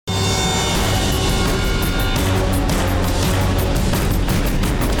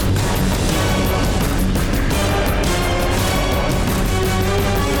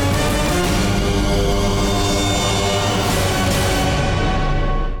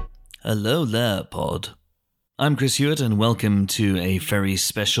Alola, pod. I'm Chris Hewitt, and welcome to a very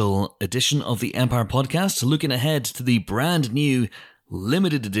special edition of the Empire Podcast, looking ahead to the brand new,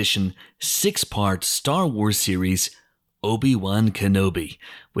 limited edition, 6-part Star Wars series, Obi-Wan Kenobi,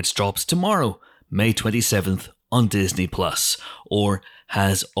 which drops tomorrow, May 27th, on Disney+, or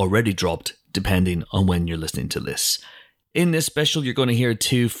has already dropped, depending on when you're listening to this. In this special, you're going to hear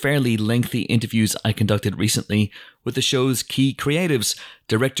 2 fairly lengthy interviews I conducted recently with the show's key creatives,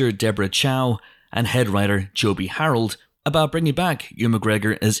 director Deborah Chow and head writer Joby Harold, about bringing back Ewan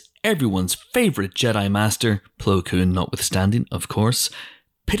McGregor as everyone's favourite Jedi Master, Plo Koon notwithstanding, of course,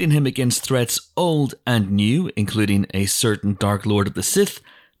 pitting him against threats old and new, including a certain Dark Lord of the Sith,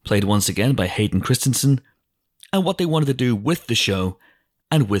 played once again by Hayden Christensen, and what they wanted to do with the show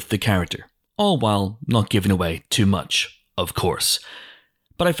and with the character, all while not giving away too much. Of course.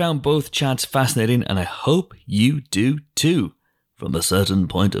 But I found both chats fascinating, and I hope you do too, from a certain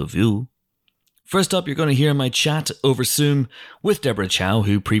point of view. First up, you're going to hear my chat over Zoom with Deborah Chow,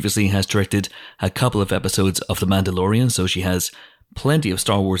 who previously has directed a couple of episodes of The Mandalorian, so she has plenty of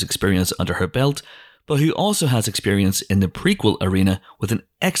Star Wars experience under her belt, but who also has experience in the prequel arena with an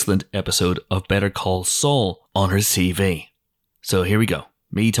excellent episode of Better Call Saul on her CV. So here we go.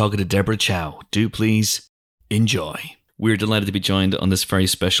 Me talking to Deborah Chow. Do please enjoy. We're delighted to be joined on this very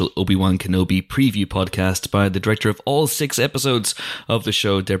special Obi-Wan Kenobi preview podcast by the director of all 6 episodes of the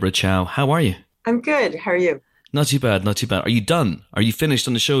show, Deborah Chow. How are you? I'm good. How are you? Not too bad, not too bad. Are you done? Are you finished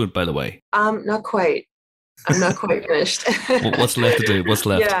on the show, by the way? Not quite. I'm not quite finished. What's left to do? What's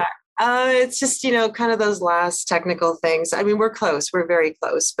left? Yeah. It's just, kind of those last technical things. I mean, we're close. We're very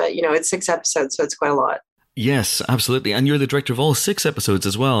close. But, it's 6 episodes, so it's quite a lot. Yes, absolutely. And you're the director of all 6 episodes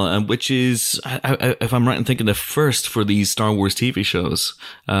as well, which is, if I'm right in thinking, the first for these Star Wars TV shows.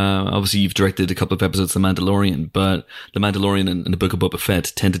 Obviously, you've directed a couple of episodes of The Mandalorian, but The Mandalorian and the Book of Boba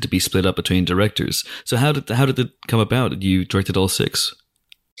Fett tended to be split up between directors. So how did it come about? You directed all 6?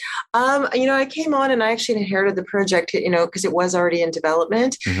 I came on and I actually inherited the project, because it was already in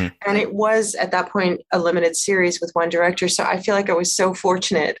development. Mm-hmm. And it was at that point a limited series with one director. So I feel like I was so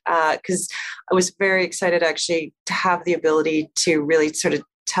fortunate because I was very excited actually to have the ability to really sort of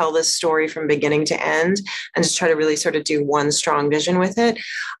tell this story from beginning to end and just try to really sort of do one strong vision with it.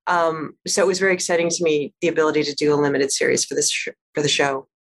 So it was very exciting to me, the ability to do a limited series for the show.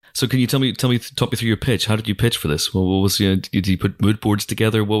 So can you talk me through your pitch? How did you pitch for this? What was did you put mood boards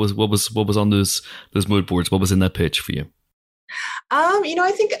together? What was on those mood boards? What was in that pitch for you?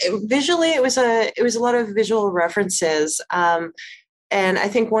 I think visually it was a lot of visual references. And I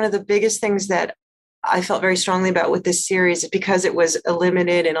think one of the biggest things that I felt very strongly about with this series is because it was a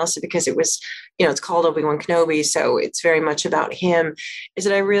limited and also because it was, it's called Obi-Wan Kenobi. So it's very much about him, is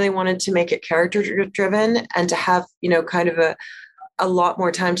that I really wanted to make it character driven and to have, kind of a lot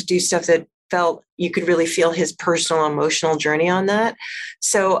more time to do stuff that felt you could really feel his personal emotional journey on that.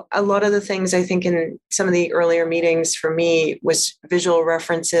 So a lot of the things I think in some of the earlier meetings for me was visual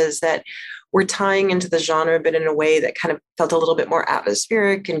references that were tying into the genre, but in a way that kind of felt a little bit more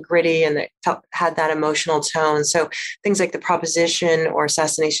atmospheric and gritty and that had that emotional tone. So things like The Proposition or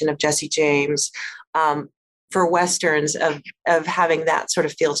Assassination of Jesse James, for Westerns of having that sort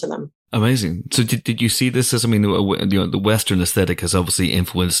of feel to them. Amazing. So did you see this as, the Western aesthetic has obviously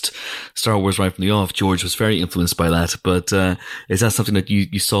influenced Star Wars right from the off. George was very influenced by that, but is that something that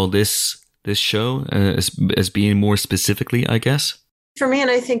you saw this show as being more specifically, I guess? For me, and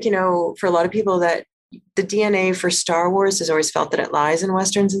I think, for a lot of people, that the DNA for Star Wars has always felt that it lies in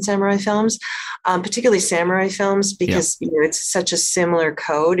Westerns and samurai films, particularly samurai films, because it's such a similar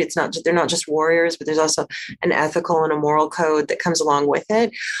code. They're not just warriors, but there's also an ethical and a moral code that comes along with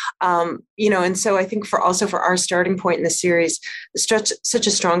it. And so I think for our starting point in the series, such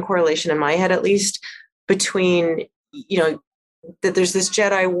a strong correlation in my head, at least, between, that there's this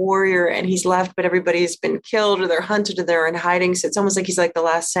Jedi warrior and he's left, but everybody's been killed or they're hunted or they're in hiding. So it's almost like he's like the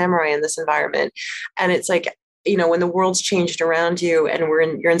last samurai in this environment. And it's like, when the world's changed around you and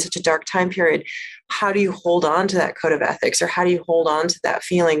you're in such a dark time period, how do you hold on to that code of ethics, or how do you hold on to that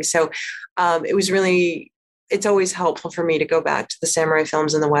feeling? So it's always helpful for me to go back to the samurai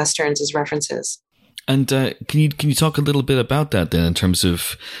films and the Westerns as references. And can you talk a little bit about that then, in terms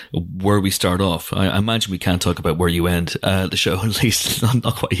of where we start off? I imagine we can't talk about where you end the show, at least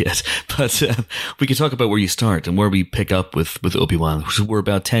not quite yet. But we can talk about where you start and where we pick up with Obi-Wan. We're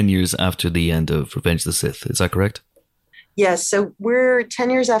about 10 years after the end of Revenge of the Sith. Is that correct? Yes, so we're 10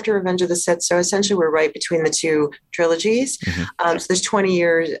 years after Revenge of the Sith, so essentially we're right between the 2 trilogies. Mm-hmm. So there's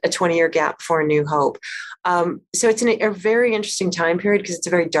a 20-year gap for A New Hope. So it's a very interesting time period because it's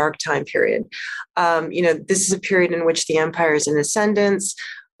a very dark time period. This is a period in which the Empire is in ascendance,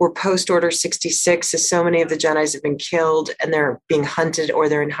 we're post Order 66, as so many of the Jedis have been killed and they're being hunted or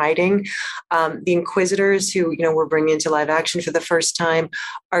they're in hiding. The Inquisitors, who, we're bringing into live action for the first time,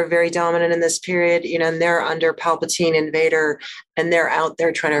 are very dominant in this period, and they're under Palpatine and Vader, and they're out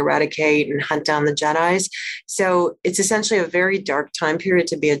there trying to eradicate and hunt down the Jedis. So it's essentially a very dark time period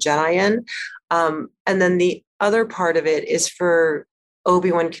to be a Jedi in. And then the other part of it is for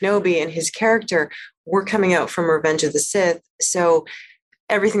Obi-Wan Kenobi and his character. We're coming out from Revenge of the Sith. So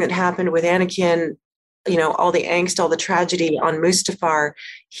everything that happened with Anakin, all the angst, all the tragedy on Mustafar,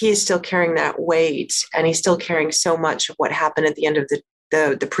 he is still carrying that weight, and he's still carrying so much of what happened at the end of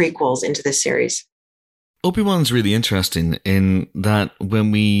the prequels into this series. Obi-Wan's really interesting in that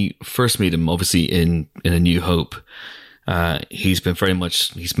when we first meet him, obviously in A New Hope, he's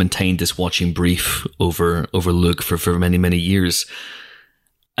maintained this watching brief over Luke for many, many years.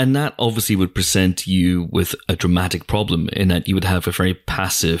 And that obviously would present you with a dramatic problem in that you would have a very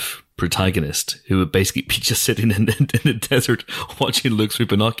passive protagonist who would basically be just sitting in the desert watching Luke through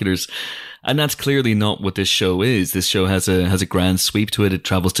binoculars. And that's clearly not what this show is. This show has a grand sweep to it. It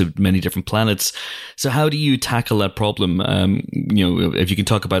travels to many different planets. So how do you tackle that problem? If you can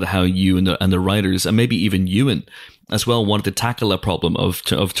talk about how you and the writers, and maybe even Ewan as well, wanted to tackle that problem of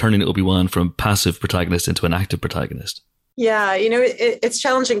turning Obi-Wan from passive protagonist into an active protagonist. Yeah, it's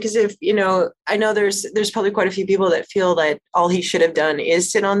challenging because I know there's probably quite a few people that feel that all he should have done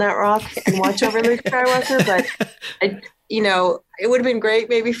is sit on that rock and watch over Luke Skywalker, but it would have been great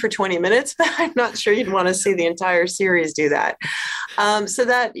maybe for 20 minutes, but I'm not sure you'd want to see the entire series do that. So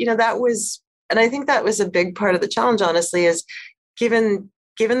that, that was, and I think that was a big part of the challenge, honestly, is given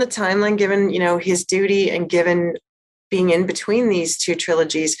the timeline, given, his duty, and given being in between these two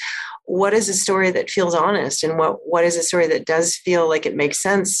trilogies, what is a story that feels honest, and what is a story that does feel like it makes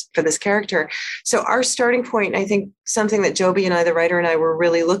sense for this character? So our starting point, I think something that Joby and I, the writer, and I were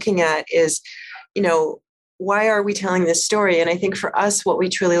really looking at is, why are we telling this story? And I think for us, what we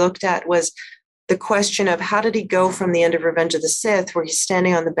truly looked at was the question of how did he go from the end of Revenge of the Sith, where he's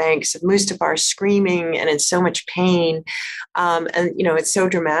standing on the banks of Mustafar screaming and in so much pain, and it's so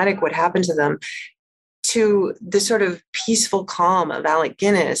dramatic what happened to them, to the sort of peaceful calm of Alec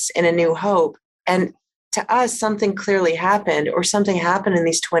Guinness in A New Hope. And to us, something clearly happened, or something happened in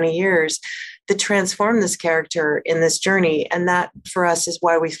these 20 years that transformed this character in this journey. And that, for us, is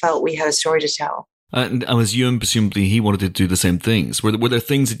why we felt we had a story to tell. And as Ewan, presumably, he wanted to do the same things. Were there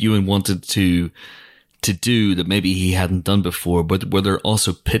things that Ewan wanted to do that maybe he hadn't done before, but were there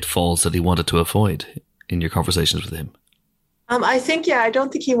also pitfalls that he wanted to avoid in your conversations with him? I think, I don't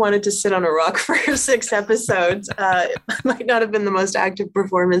think he wanted to sit on a rock for 6 episodes. It might not have been the most active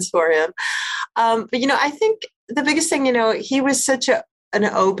performance for him. But, I think the biggest thing, he was such an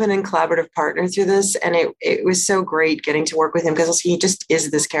open and collaborative partner through this. And it was so great getting to work with him because he just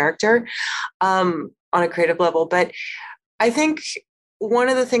is this character on a creative level. But I think one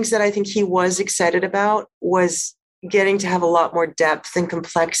of the things that I think he was excited about was getting to have a lot more depth and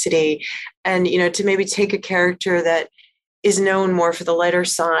complexity, and, to maybe take a character that is known more for the lighter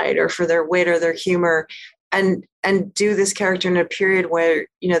side or for their wit or their humor, and do this character in a period where,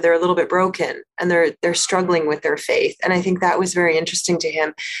 they're a little bit broken and they're struggling with their faith. And I think that was very interesting to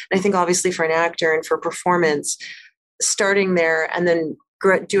him. And I think obviously for an actor and for performance, starting there and then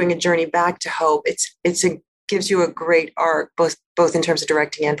doing a journey back to hope, gives you a great arc, both in terms of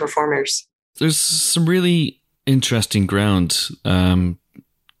directing and performers. There's some really interesting ground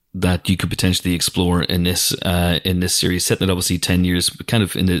that you could potentially explore in this series, setting it obviously 10 years, kind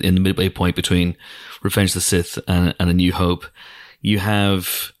of in the midway point between Revenge of the Sith and A New Hope. You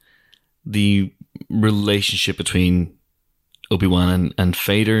have the relationship between Obi-Wan and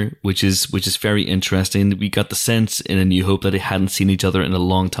Vader, which is very interesting. We got the sense in A New Hope that they hadn't seen each other in a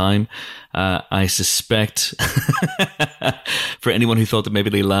long time. I suspect for anyone who thought that maybe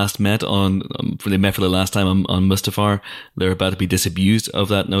they met for the last time on Mustafar, they're about to be disabused of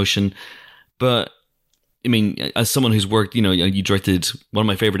that notion. But I mean, as someone who's worked, you directed one of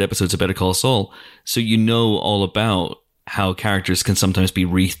my favorite episodes of Better Call Saul, so all about how characters can sometimes be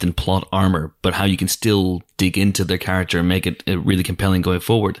wreathed in plot armor, but how you can still dig into their character and make it really compelling going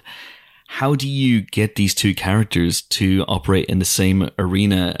forward. How do you get these two characters to operate in the same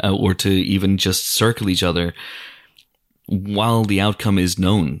arena, or to even just circle each other while the outcome is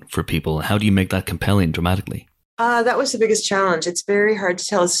known for people? How do you make that compelling dramatically? That was the biggest challenge. It's very hard to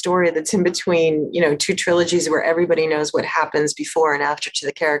tell a story that's in between, two trilogies where everybody knows what happens before and after to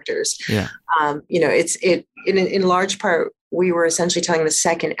the characters. Yeah. In large part, we were essentially telling the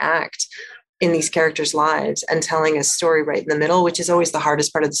second act in these characters' lives and telling a story right in the middle, which is always the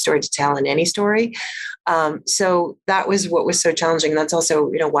hardest part of the story to tell in any story. So that was what was so challenging. That's also,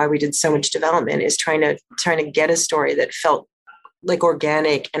 why we did so much development, is trying to get a story that felt like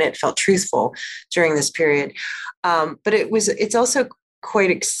organic and it felt truthful during this period. But it's also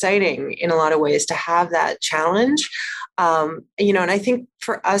quite exciting in a lot of ways to have that challenge. And I think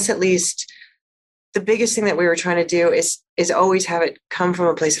for us, at least, the biggest thing that we were trying to do is always have it come from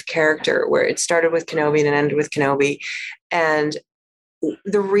a place of character, where it started with Kenobi and it ended with Kenobi. And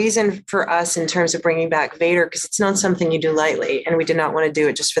the reason for us in terms of bringing back Vader, because it's not something you do lightly, and we did not want to do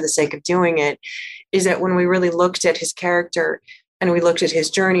it just for the sake of doing it, is that when we really looked at his character and we looked at his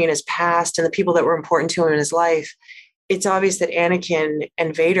journey and his past and the people that were important to him in his life, it's obvious that Anakin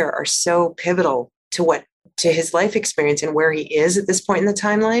and Vader are so pivotal to his life experience and where he is at this point in the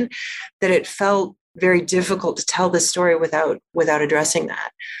timeline, that it felt very difficult to tell this story without addressing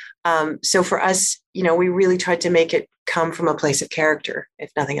that. So for us, we really tried to make it come from a place of character,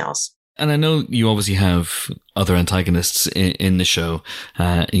 if nothing else. And I know you obviously have other antagonists in the show.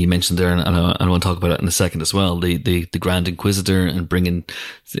 You mentioned there, and I want to talk about it in a second as well, the Grand Inquisitor, and bringing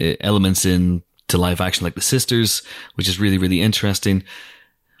elements in to live action like the sisters, which is really, really interesting.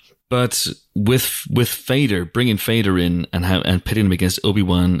 But with Vader, bringing Vader in and pitting him against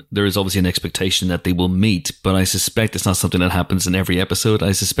Obi-Wan, there is obviously an expectation that they will meet, but I suspect it's not something that happens in every episode.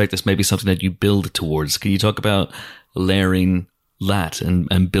 I suspect it's maybe something that you build towards. Can you talk about layering that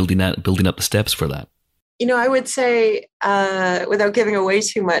and building up the steps for that? I would say, without giving away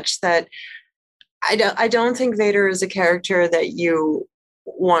too much, that I don't think Vader is a character that you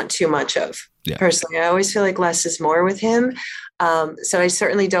want too much of. Yeah. Personally, I always feel like less is more with him. So I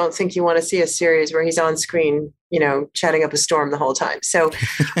certainly don't think you want to see a series where he's on screen, chatting up a storm the whole time. So,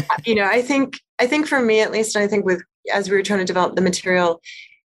 I think for me, at least, and I think as we were trying to develop the material,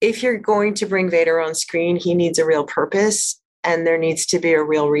 if you're going to bring Vader on screen, he needs a real purpose, and there needs to be a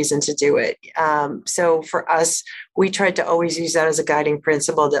real reason to do it. So for us, we tried to always use that as a guiding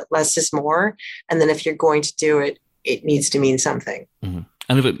principle, that less is more. And then if you're going to do it, it needs to mean something. Mm-hmm.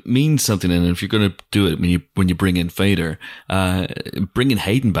 And if it means something, and if you're going to do it when you bring in Vader, bringing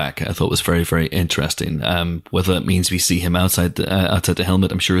Hayden back, I thought was very, very interesting. Whether that means we see him outside the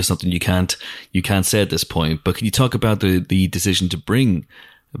helmet, I'm sure is something you can't say at this point. But can you talk about the decision to bring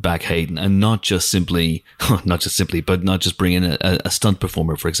back Hayden, and not just bring in a stunt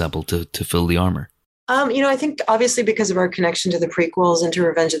performer, for example, to fill the armor? I think obviously because of our connection to the prequels and to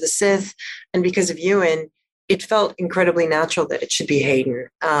Revenge of the Sith, and because of Ewan, it felt incredibly natural that it should be Hayden.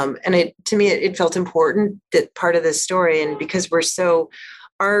 And to me, it felt important that part of this story, and because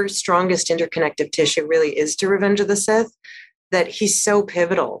our strongest interconnective tissue really is to Revenge of the Sith, that he's so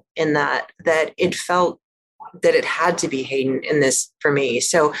pivotal in that it felt that it had to be Hayden in this for me.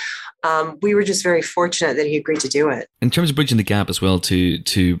 So we were just very fortunate that he agreed to do it. In terms of bridging the gap as well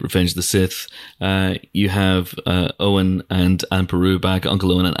to Revenge of the Sith, you have Owen and Beru back,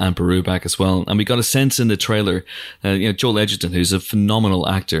 Uncle Owen and Aunt Beru back as well. And we got a sense in the trailer, Joel Edgerton, who's a phenomenal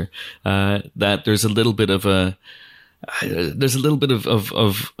actor, that there's a little bit of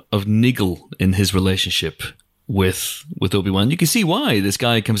niggle in his relationship with Obi-Wan. You can see why this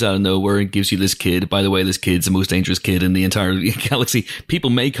guy comes out of nowhere and gives you this kid. By the way, this kid's the most dangerous kid in the entire galaxy. People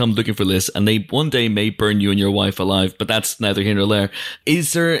may come looking for this, and they one day may burn you and your wife alive, but that's neither here nor there.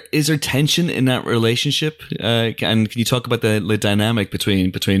 Is there tension in that relationship? And can you talk about the dynamic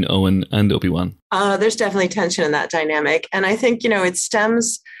between Owen and Obi-Wan? There's definitely tension in that dynamic. And I think, it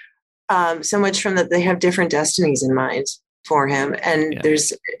stems so much from that they have different destinies in mind for him, and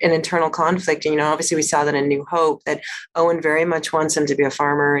there's an internal conflict. And obviously we saw that in New Hope, that Owen very much wants him to be a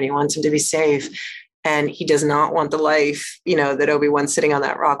farmer and he wants him to be safe, and he does not want the life that Obi-Wan's sitting on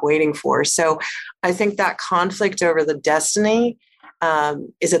that rock waiting for. So I think that conflict over the destiny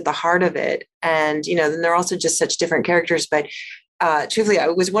is at the heart of it. And then they're also just such different characters. But truthfully,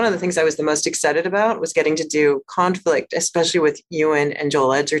 it was one of the things I was the most excited about, was getting to do conflict, especially with Ewan and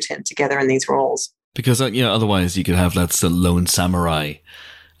Joel Edgerton together in these roles. Because, otherwise you could have that lone samurai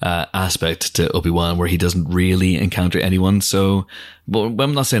aspect to Obi-Wan, where he doesn't really encounter anyone. So, well,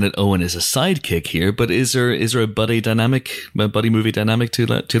 I'm not saying that Owen is a sidekick here, but is there a buddy movie dynamic to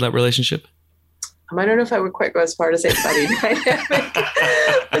that relationship? I don't know if I would quite go as far to say buddy dynamic.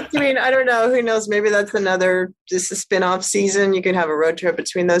 But, I don't know. Who knows? Maybe that's just a spin-off season. You could have a road trip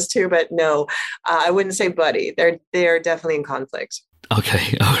between those two, but no, I wouldn't say buddy. They are definitely in conflict.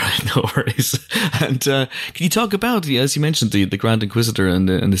 Okay, all right, no worries. And can you talk about, as you mentioned, the Grand Inquisitor and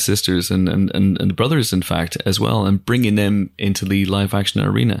the sisters and the brothers, in fact, as well, and bringing them into the live action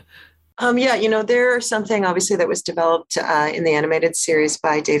arena? Yeah, there's something obviously that was developed in the animated series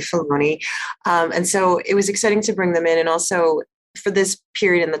by Dave Filoni. And so it was exciting to bring them in. And also for this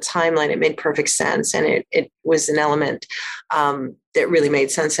period in the timeline, it made perfect sense. And it was an element that really made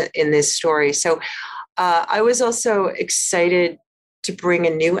sense in this story. So I was also excited to bring a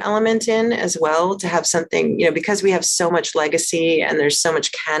new element in as well, to have something, because we have so much legacy and there's so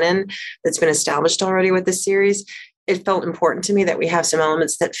much canon that's been established already with this series. It felt important to me that we have some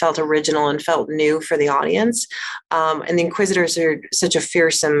elements that felt original and felt new for the audience. And the Inquisitors are such a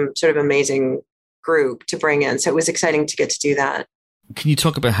fearsome, sort of amazing group to bring in. So it was exciting to get to do that. Can you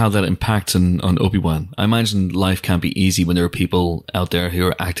talk about how that impacts on Obi-Wan? I imagine life can't be easy when there are people out there who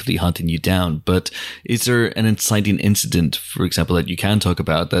are actively hunting you down. But is there an inciting incident, for example, that you can talk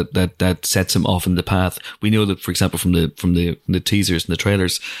about that sets him off in the path? We know that, for example, from the teasers and the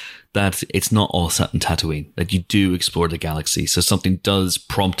trailers, that it's not all set in Tatooine. That you do explore the galaxy, so something does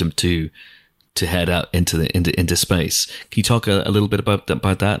prompt him to head out into space. Can you talk a little bit about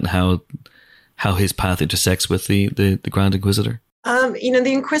that and how his path intersects with the Grand Inquisitor?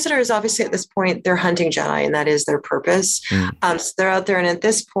 The Inquisitors, obviously at this point, they're hunting Jedi, and that is their purpose. So they're out there, and at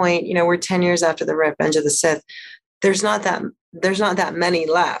this point, we're 10 years after the Revenge of the Sith. There's not that many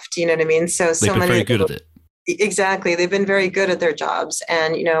left. You know what I mean? So they've been many very good at it. Exactly, they've been very good at their jobs,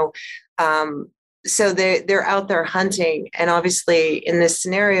 and so they're out there hunting, and obviously in this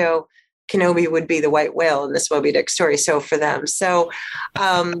scenario, Kenobi would be the white whale in this Moby Dick story. So for them,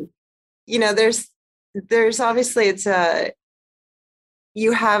 there's obviously it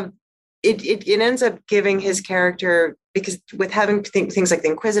ends up giving his character, because with having things like the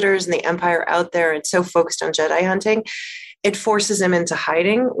Inquisitors and the Empire out there and so focused on Jedi hunting, it forces him into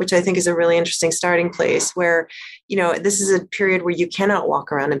hiding, which I think is a really interesting starting place where, this is a period where you cannot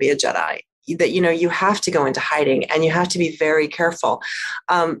walk around and be a Jedi, that, you have to go into hiding and you have to be very careful.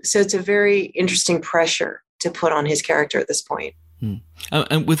 So it's a very interesting pressure to put on his character at this point.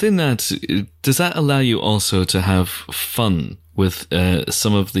 And within that, does that allow you also to have fun with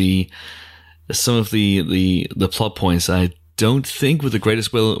some of the plot points? I don't think, with the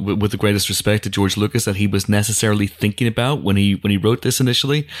greatest respect to George Lucas, that he was necessarily thinking about when he wrote this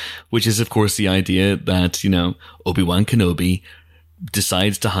initially, which is of course the idea that Obi-Wan Kenobi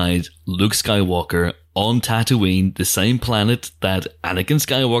decides to hide Luke Skywalker on Tatooine, the same planet that Anakin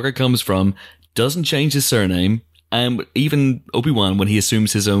Skywalker comes from, doesn't change his surname. And even Obi-Wan, when he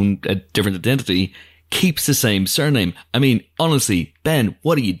assumes his own different identity, keeps the same surname. I mean, honestly, Ben,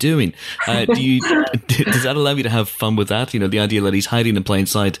 what are you doing? Does that allow you to have fun with that? The idea that he's hiding in plain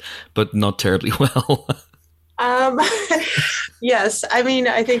sight, but not terribly well. Yes, I mean,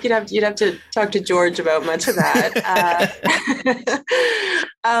 I think you'd have to talk to George about much of that.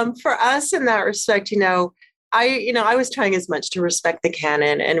 For us, in that respect, I was trying as much to respect the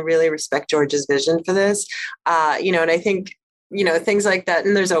canon and really respect George's vision for this, and I think, things like that.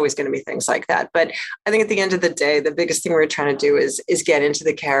 And there's always going to be things like that. But I think at the end of the day, the biggest thing we're trying to do is get into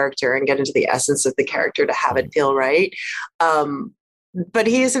the character and get into the essence of the character to have it feel right. But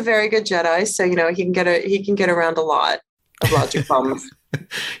he is a very good Jedi, so he can get around a lot of logic problems.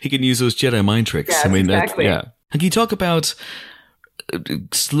 He can use those Jedi mind tricks. Yes, exactly. And can you talk about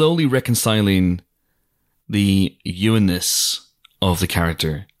slowly reconciling the Ewan-ness of the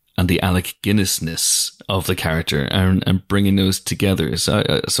character and the Alec Guinness-ness of the character, and bringing those together? So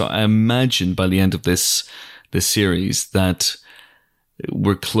I imagine by the end of this series that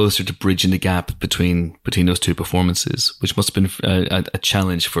we're closer to bridging the gap between those two performances, which must have been a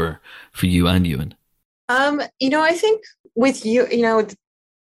challenge for you and Ewan. I think with you,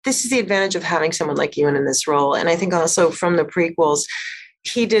 this is the advantage of having someone like Ewan in this role, and I think also from the prequels,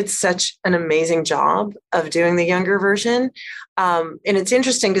 he did such an amazing job of doing the younger version. And it's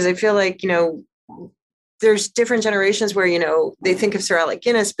interesting because I feel like, there's different generations where, they think of Sir Alec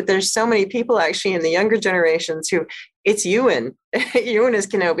Guinness, but there's so many people actually in the younger generations who it's Ewan. Ewan is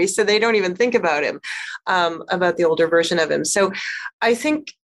Kenobi. So they don't even think about him, about the older version of him. So I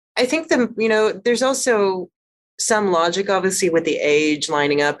think there's also some logic, obviously, with the age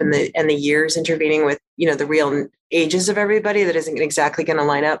lining up and the years intervening with, the real ages of everybody that isn't exactly going to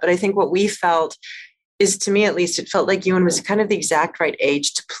line up. But I think what we felt is, to me at least, it felt like Ewan was kind of the exact right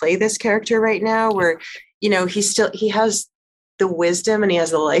age to play this character right now, where, he has the wisdom and he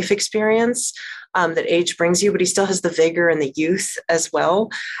has the life experience that age brings you, but he still has the vigor and the youth as well.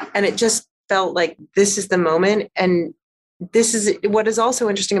 And it just felt like this is the moment. And this is what is also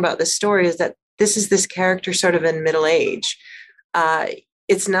interesting about this story, is that this is this character sort of in middle age.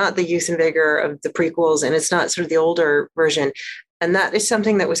 It's not the youth and vigor of the prequels, and it's not sort of the older version. And that is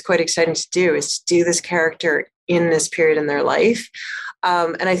something that was quite exciting to do, is to do this character in this period in their life.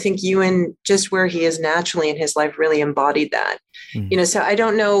 And I think Ewan, just where he is naturally in his life, really embodied that. So I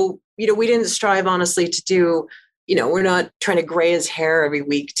don't know, we didn't strive honestly to do, we're not trying to gray his hair every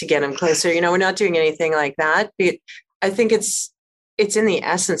week to get him closer. We're not doing anything like that. But I think it's in the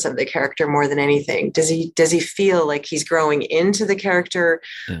essence of the character more than anything. Does he feel like he's growing into the character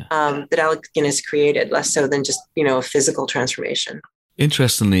that Alec Guinness created, less so than just, a physical transformation?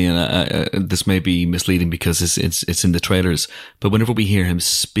 Interestingly, and this may be misleading because it's in the trailers, but whenever we hear him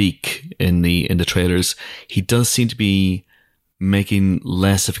speak in the trailers, he does seem to be making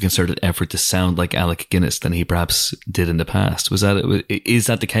less of a concerted effort to sound like Alec Guinness than he perhaps did in the past. Is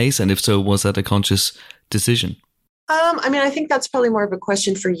that the case? And if so, was that a conscious decision? I think that's probably more of a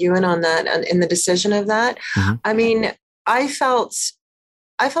question for Ewan on that and in the decision of that. I felt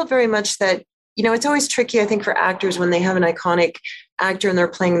very much that, it's always tricky, I think, for actors when they have an iconic actor and they're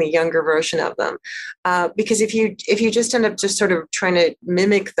playing the younger version of them. Because if you just end up just sort of trying to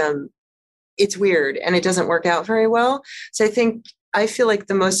mimic them, it's weird and it doesn't work out very well. So I feel like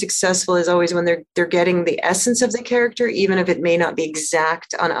the most successful is always when they're getting the essence of the character, even if it may not be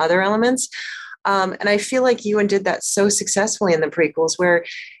exact on other elements. And I feel like Ewan did that so successfully in the prequels, where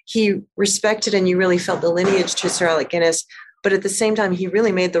he respected and you really felt the lineage to Sir Alec Guinness, but at the same time, he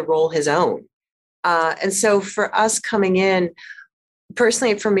really made the role his own. And so for us coming in,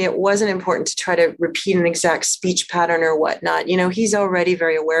 personally, for me, it wasn't important to try to repeat an exact speech pattern or whatnot. He's already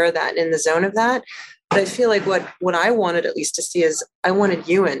very aware of that and in the zone of that. But I feel like what I wanted at least to see is I wanted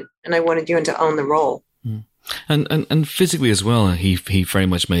Ewan, and I wanted Ewan to own the role. And physically as well, he very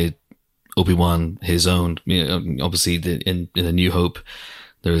much made Obi-Wan his own. Obviously, in A New Hope,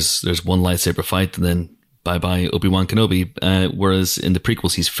 there's one lightsaber fight, and then bye Obi-Wan Kenobi. Whereas in the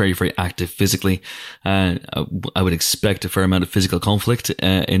prequels, he's very, very active physically. I would expect a fair amount of physical conflict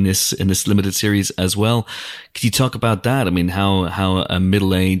in this limited series as well. Could you talk about that? How a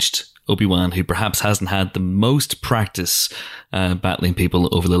middle-aged Obi-Wan, who perhaps hasn't had the most practice battling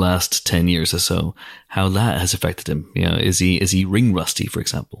people over the last 10 years or so, how that has affected him? Is he ring rusty, for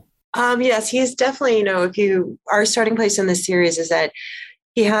example? Yes, he is definitely, our starting place in this series is that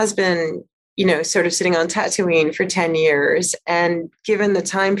he has been, sort of sitting on Tatooine for 10 years. And given the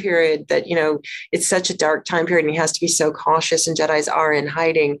time period that, it's such a dark time period and he has to be so cautious and Jedis are in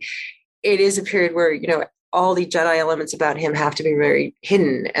hiding, it is a period where, all the Jedi elements about him have to be very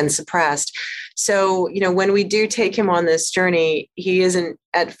hidden and suppressed. So, when we do take him on this journey, he isn't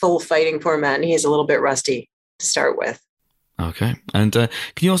at full fighting format and he is a little bit rusty to start with. Okay. And can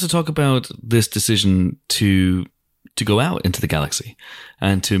you also talk about this decision to go out into the galaxy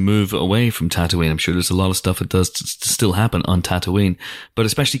and to move away from Tatooine? I'm sure there's a lot of stuff that does still happen on Tatooine, but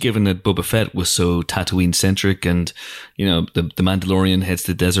especially given that Boba Fett was so Tatooine-centric and, the Mandalorian hits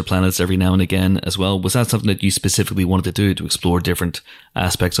the desert planets every now and again as well. Was that something that you specifically wanted to do, to explore different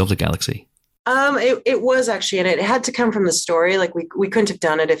aspects of the galaxy? It was actually, and it had to come from the story. Like we couldn't have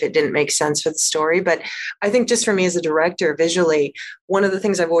done it if it didn't make sense for the story. But I think just for me as a director, visually, one of the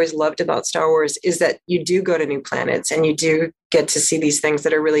things I've always loved about Star Wars is that you do go to new planets and you do get to see these things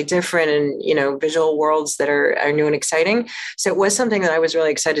that are really different and, visual worlds that are new and exciting. So it was something that I was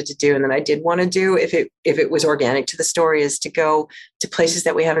really excited to do. And that I did want to do if it was organic to the story, is to go to places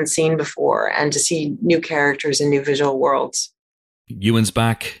that we haven't seen before and to see new characters and new visual worlds. Ewan's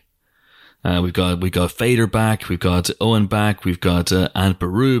back. We've got Vader back, we've got Owen back, we've got Aunt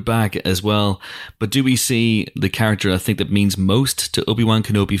Beru back as well. But do we see the character I think that means most to Obi-Wan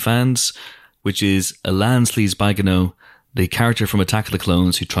Kenobi fans, which is Elan Sleazebaggano, the character from Attack of the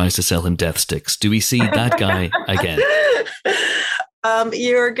Clones who tries to sell him death sticks? Do we see that guy again?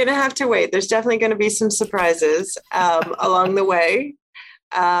 You're going to have to wait. There's definitely going to be some surprises along the way.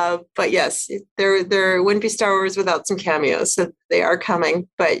 But yes, there wouldn't be Star Wars without some cameos, so they are coming,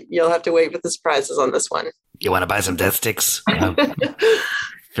 but you'll have to wait for the surprises on this one. You want to buy some death sticks?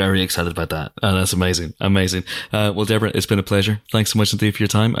 Very excited about that. That's amazing. Well, Deborah, it's been a pleasure. Thanks so much indeed for your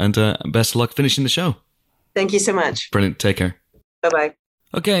time, and best of luck finishing the show. Thank you so much. Brilliant. Take care. Bye-bye.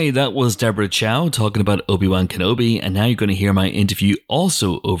 Okay, that was Deborah Chow talking about Obi-Wan Kenobi, and now you're going to hear my interview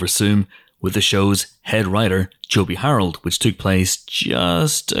also over Zoom with the show's head writer, Joby Harold, which took place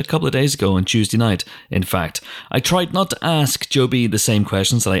just a couple of days ago on Tuesday night. In fact, I tried not to ask Joby the same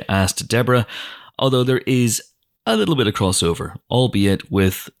questions that I asked Deborah, although there is a little bit of crossover, albeit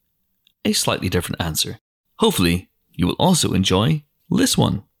with a slightly different answer. Hopefully, you will also enjoy this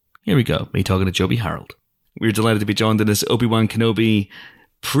one. Here we go, me talking to Joby Harold. We're delighted to be joined in this Obi-Wan Kenobi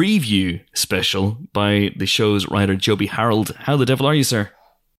preview special by the show's writer, Joby Harold. How the devil are you, sir?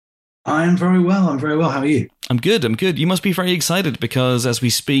 I'm very well. I'm very well. How are you? I'm good. I'm good. You must be very excited because as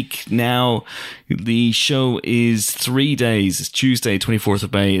we speak now, the show is 3 days. It's Tuesday, 24th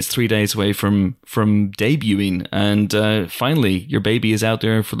of May. It's 3 days away from debuting, and finally, your baby is out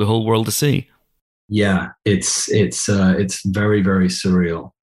there for the whole world to see. Yeah, it's very, very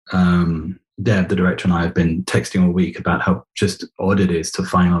surreal. Deb, the director, and I have been texting all week about how just odd it is to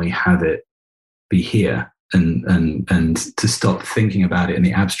finally have it be here and to stop thinking about it in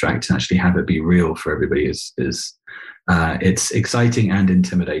the abstract and actually have it be real for everybody is it's exciting and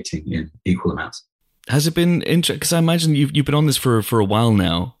intimidating in equal amounts. Has it been interesting? Because I imagine you've been on this for a while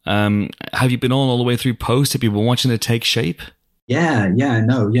now. Have you been on all the way through post? Have you been watching it take shape? Yeah,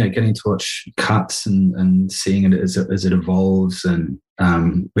 getting to watch cuts and seeing it as it evolves, and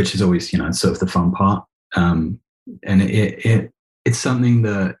which is always sort of the fun part. And it's something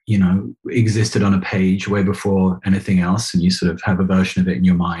that existed on a page way before anything else, and you sort of have a version of it in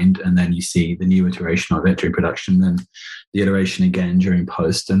your mind, and then you see the new iteration of it during production, then the iteration again during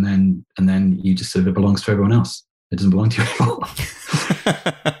post, and then you just sort of, it belongs to everyone else. It doesn't belong to you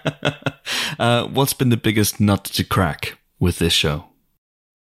anymore. What's been the biggest nut to crack with this show?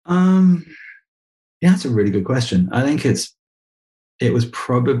 Yeah, that's a really good question. I think it was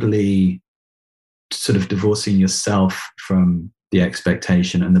probably sort of divorcing yourself from the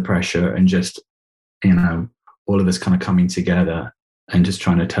expectation and the pressure, and just all of us kind of coming together and just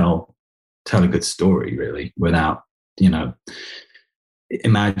trying to tell a good story, really, without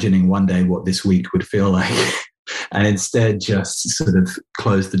imagining one day what this week would feel like. And instead just sort of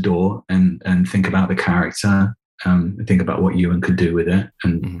close the door and think about the character, think about what Ewan could do with it,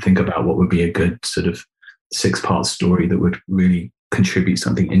 and think about what would be a good sort of 6-part story that would really contribute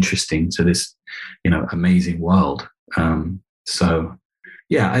something interesting to this, amazing world. So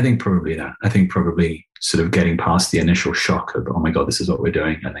yeah, I think probably that. I think probably sort of getting past the initial shock of, oh my God, this is what we're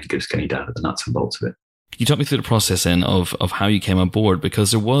doing, and then just getting down to the nuts and bolts of it. Can you talk me through the process then of how you came on board?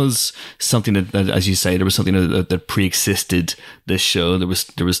 Because there was something that, as you say, there was something that pre-existed this show. There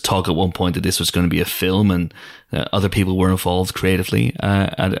was talk at one point that this was going to be a film, and other people were involved creatively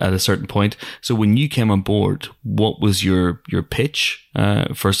at a certain point. So when you came on board, what was your pitch,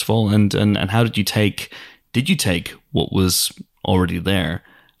 first of all, and how did you take what was already there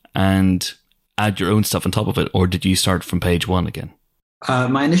and add your own stuff on top of it, or did you start from page one again?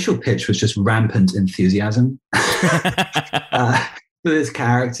 My initial pitch was just rampant enthusiasm for this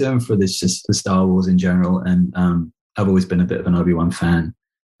character and for this, just for Star Wars in general. And I've always been a bit of an Obi-Wan fan.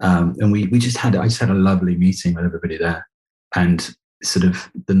 And I just had a lovely meeting with everybody there. And sort of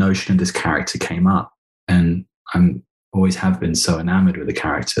the notion of this character came up. And I'm always have been so enamored with the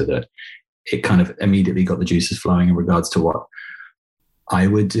character that it kind of immediately got the juices flowing in regards to what I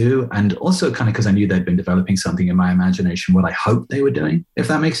would do, and also kind of because I knew they'd been developing something in my imagination, what I hoped they were doing, if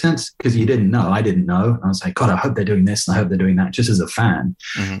that makes sense. Because you didn't know, I didn't know. I was like, God, I hope they're doing this, and I hope they're doing that, just as a fan.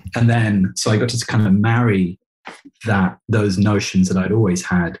 And then, so I got to kind of marry those notions that I'd always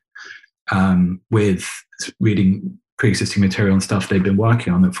had with reading pre-existing material and stuff they'd been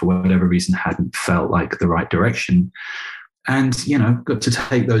working on that for whatever reason hadn't felt like the right direction. And, got to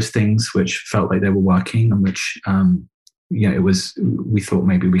take those things which felt like they were working and which, we thought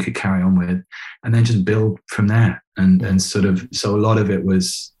maybe we could carry on with, and then just build from there. And sort of, so a lot of it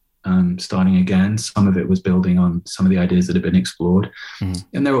was starting again. Some of it was building on some of the ideas that had been explored.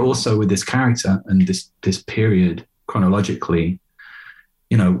 And there were also, with this character and this period chronologically,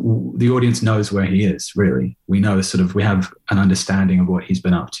 the audience knows where he is, really. We know we have an understanding of what he's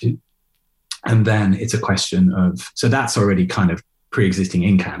been up to. And then it's a question of, so that's already kind of pre-existing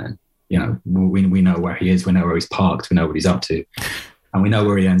in canon. We know where he is, we know where he's parked, we know what he's up to, and we know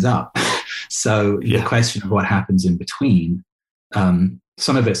where he ends up. So the question of what happens in between, some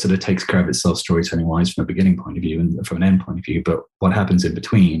of it sort of takes care of itself storytelling-wise from a beginning point of view and from an end point of view, but what happens in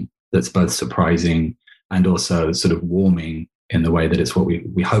between that's both surprising and also sort of warming in the way that it's what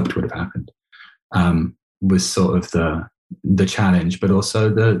we hoped would have happened, was sort of the challenge, but also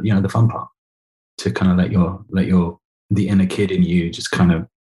the fun part, to kind of let the inner kid in you just kind of,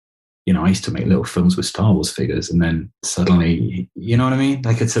 I used to make little films with Star Wars figures, and then suddenly, you know what I mean?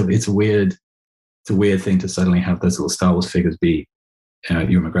 Like it's a weird thing to suddenly have those little Star Wars figures be,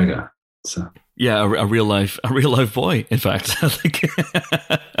 Ewan McGregor. So yeah, a real life boy. In fact, I think.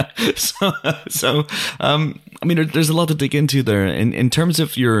 I mean, there's a lot to dig into there. In terms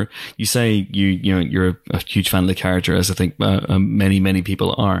of you say you're a huge fan of the character, as I think many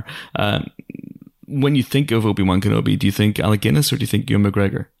people are. When you think of Obi-Wan Kenobi, do you think Alec Guinness or do you think Ewan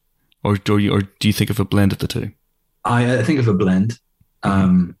McGregor? Or do you think of a blend of the two? I think of a blend.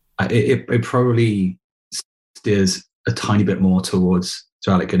 It probably steers a tiny bit more towards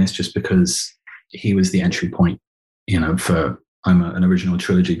to Alec Guinness just because he was the entry point, for I'm an original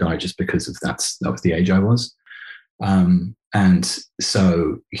trilogy guy just because of that was the age I was. And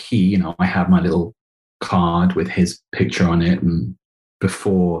so I have my little card with his picture on it, and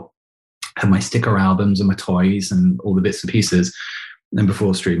before I had my sticker albums and my toys and all the bits and pieces, and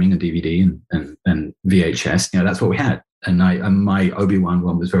before streaming and DVD and VHS, that's what we had. And my Obi-Wan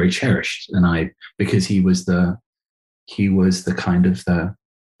one was very cherished, and because he was the kind of the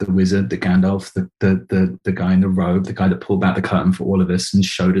wizard, the Gandalf, the guy in the robe, the guy that pulled back the curtain for all of us and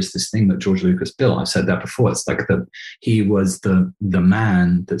showed us this thing that George Lucas built. I've said that before. It's like he was the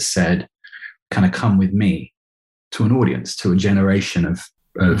man that said, kind of come with me, to an audience, to a generation of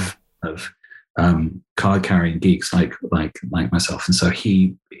card carrying geeks like myself. And so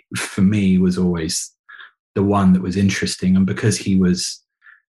he, for me, was always the one that was interesting. And because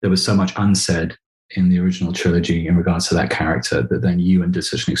there was so much unsaid in the original trilogy in regards to that character that then Ewan did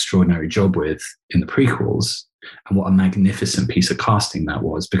such an extraordinary job with in the prequels, and what a magnificent piece of casting that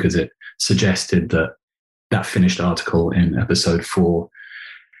was, because it suggested that finished article in episode 4,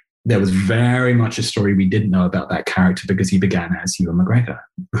 there was very much a story we didn't know about that character, because he began as Ewan McGregor,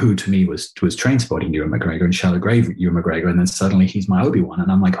 who to me was Trainspotting Ewan McGregor and Shallow Grave Ewan McGregor, and then suddenly he's my Obi-Wan,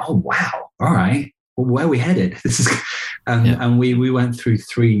 and I'm like, oh wow, all right, well, where are we headed? This is, and we went through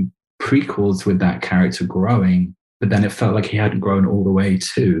 3 prequels with that character growing, but then it felt like he hadn't grown all the way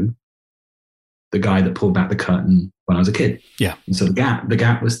to the guy that pulled back the curtain when I was a kid. Yeah. And so the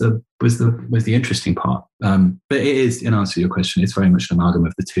gap was the interesting part. But it is, in answer to your question, it's very much an amalgam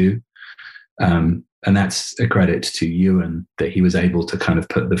of the two. And that's a credit to Ewan that he was able to kind of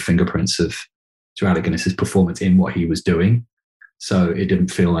put the fingerprints to Alec Guinness's performance in what he was doing. So it didn't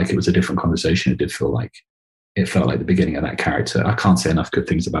feel like it was a different conversation. It felt like the beginning of that character. I can't say enough good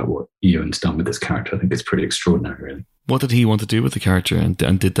things about what Ewan's done with this character. I think it's pretty extraordinary, really. What did he want to do with the character, and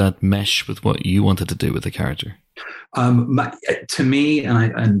did that mesh with what you wanted to do with the character? To me,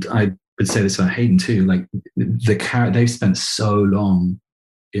 and I would say this about Hayden too, like they've spent so long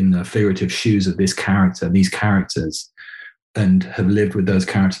in the figurative shoes of these characters, and have lived with those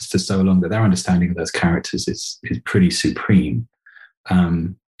characters for so long that their understanding of those characters is pretty supreme.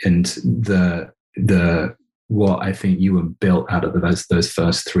 And the what I think Ewan built out of those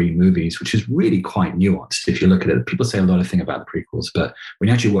first 3 movies, which is really quite nuanced. If you look at it, people say a lot of things about the prequels, but when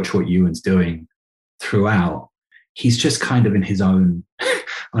you actually watch what Ewan's doing throughout, he's just kind of in his own,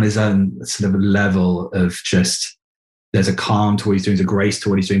 on his own sort of level of just, there's a calm to what he's doing, there's a grace to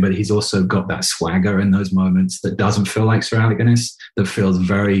what he's doing, but he's also got that swagger in those moments that doesn't feel like Sir Alec Guinness, that feels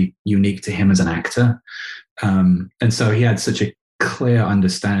very unique to him as an actor. And so he had such a clear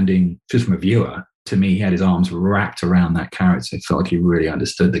understanding, just from a viewer. To me, he had his arms wrapped around that character. It felt like he really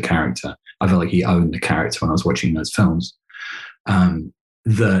understood the character. I felt like he owned the character when I was watching those films.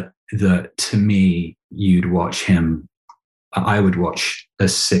 That to me, you'd watch him. I would watch a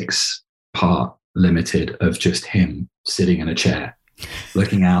 6-part limited of just him sitting in a chair,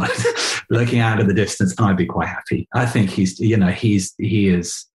 looking out at the distance, and I'd be quite happy. I think he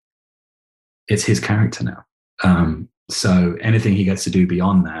is. It's his character now. So anything he gets to do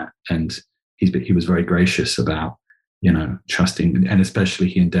beyond that, and he was very gracious about, trusting, and especially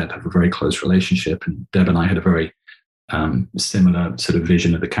he and Deb have a very close relationship, and Deb and I had a very similar sort of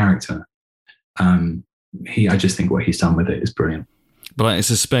vision of the character. I just think what he's done with it is brilliant. But I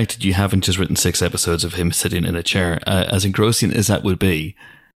suspect you haven't just written 6 episodes of him sitting in a chair. As engrossing as that would be,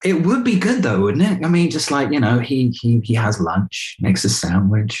 it would be good though, wouldn't it? I mean, just like, he has lunch, makes a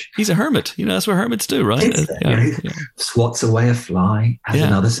sandwich. He's a hermit. That's what hermits do, right? Swats away a fly, has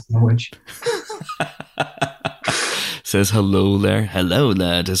another sandwich. Says hello,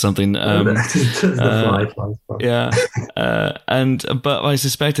 lad, or something. The fly. Yeah. But I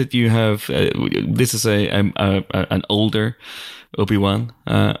suspect that you have, this is an older Obi-Wan,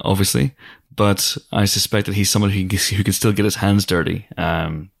 obviously. But I suspect that he's someone who can still get his hands dirty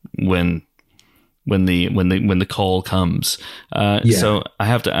when the call comes. So I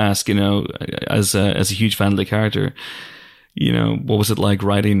have to ask, as a huge fan of the character, what was it like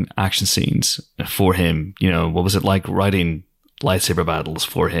writing action scenes for him? What was it like writing lightsaber battles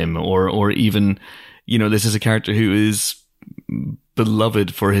for him, or even, this is a character who is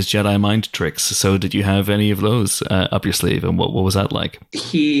beloved for his Jedi mind tricks. So did you have any of those up your sleeve, and what was that like?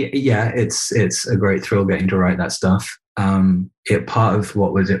 It's a great thrill getting to write that stuff. Part of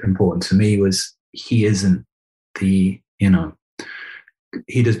what was important to me was he isn't we don't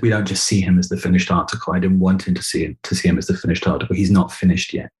just see him as the finished article. I didn't want him to see him as the finished article. He's not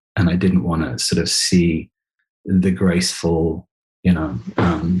finished yet, and I didn't want to sort of see the graceful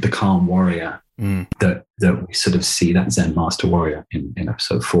the calm warrior that we sort of see, that Zen master warrior in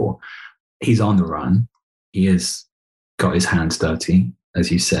episode 4. He's on the run. He has got his hands dirty,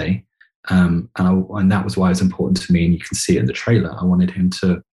 as you say. And that was why it's important to me. And you can see it in the trailer. I wanted him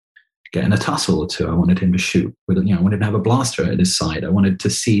to get in a tussle or two. I wanted him to shoot with, I wanted to have a blaster at his side. I wanted to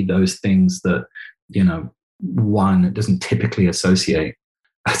see those things that, one doesn't typically associate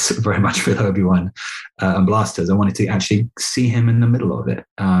very much with Obi-Wan and blasters. I wanted to actually see him in the middle of it,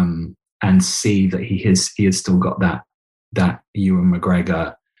 and see that he has still got that Ewan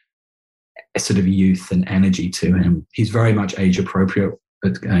McGregor sort of youth and energy to him. He's very much age appropriate,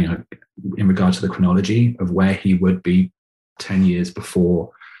 in regard to the chronology of where he would be 10 years before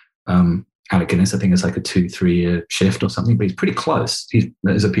Alec Guinness. I think it's like a 2-3 year shift or something, but he's pretty close.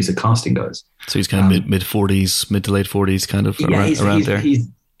 As a piece of casting goes. So he's kind of mid 40s, mid to late 40s, kind of around there.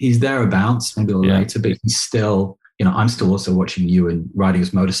 He's thereabouts, maybe a little later, but he's still, I'm still also watching Ewan riding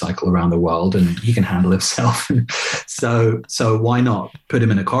his motorcycle around the world, and he can handle himself. so why not put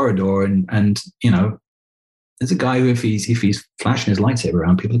him in a corridor and there's a guy who, if he's flashing his lightsaber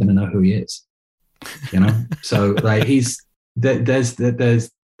around, people are going to know who he is. So like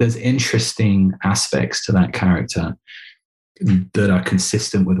there's interesting aspects to that character that are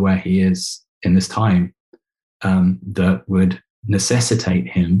consistent with where he is in this time, that would necessitate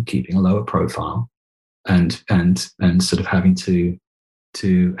him keeping a lower profile and sort of having to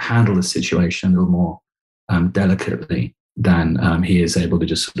handle the situation a little more delicately than he is able to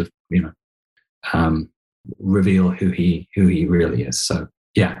just sort of reveal who he really is. So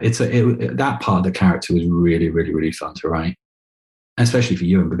yeah, that part of the character was really, really, really fun to write, especially for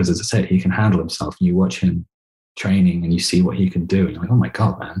Ewan, because as I said, he can handle himself. You watch him training and you see what he can do, and you're like, oh my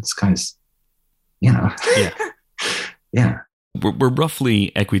god, man, this guy's yeah. We're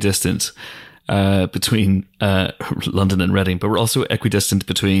roughly equidistant between London and Reading, but we're also equidistant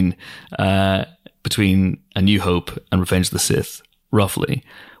between A New Hope and Revenge of the Sith, roughly.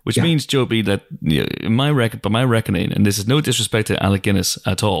 Which means, Joby, that by my reckoning, and this is no disrespect to Alec Guinness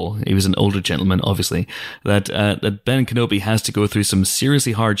at all, he was an older gentleman, obviously, that Ben Kenobi has to go through some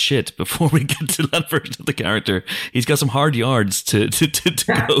seriously hard shit before we get to that version of the character. He's got some hard yards to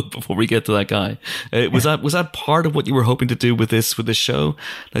go before we get to that guy. Was that part of what you were hoping to do with this show?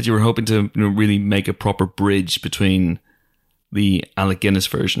 That you were hoping to really make a proper bridge between the Alec Guinness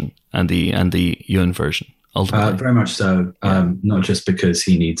version and the Ewan version? Very much so. Not just because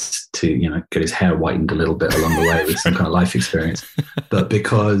he needs to, get his hair whitened a little bit along the way with some kind of life experience, but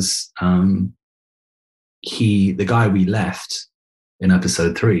because the guy we left in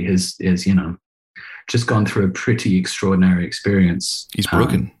episode 3 is just gone through a pretty extraordinary experience. He's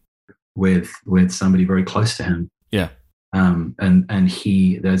broken with somebody very close to him. Yeah. And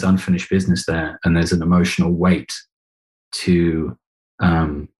there's unfinished business there, and there's an emotional weight to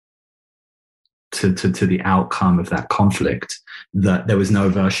the outcome of that conflict, that there was no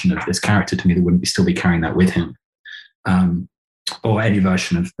version of this character to me that wouldn't still be carrying that with him, or any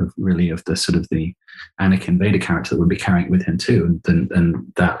version of the sort of the Anakin Vader character that would be carrying it with him too.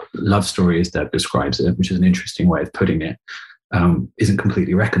 And that love story, as Deb describes it, which is an interesting way of putting it, isn't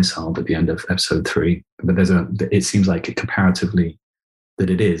completely reconciled at the end of episode 3, but it seems like it comparatively that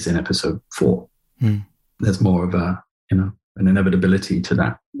it is in episode 4. There's more of an inevitability to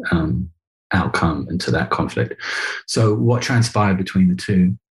that outcome and to that conflict. So what transpired between the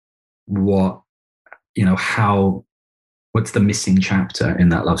two, what's the missing chapter in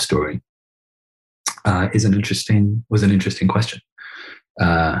that love story, was an interesting question.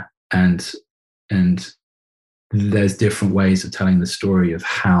 And there's different ways of telling the story of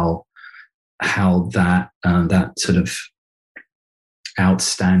how that sort of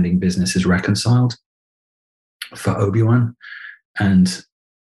outstanding business is reconciled for Obi-Wan. And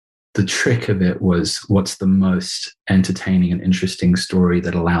the trick of it was, what's the most entertaining and interesting story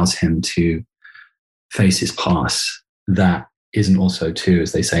that allows him to face his past that isn't also too,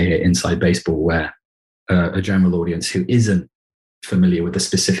 as they say here, inside baseball, where a general audience who isn't familiar with the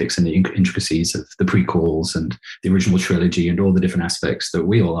specifics and the intricacies of the prequels and the original trilogy and all the different aspects that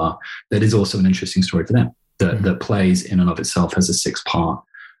we all are, that is also an interesting story for them, that plays in and of itself as a 6-part,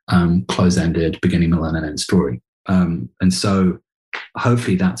 close-ended, beginning, middle, and end story. And so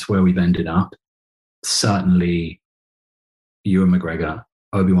hopefully that's where we've ended up. Certainly Ewan McGregor,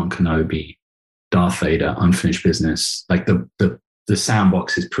 Obi-Wan Kenobi, Darth Vader, unfinished business. Like the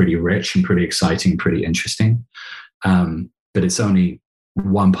sandbox is pretty rich and pretty exciting, pretty interesting. But it's only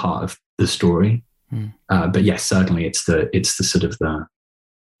one part of the story. But yes, certainly it's the sort of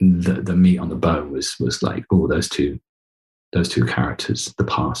the meat on the bone was like, those two characters, the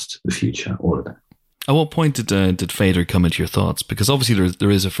past, the future, all of that. At what point did Vader come into your thoughts? Because obviously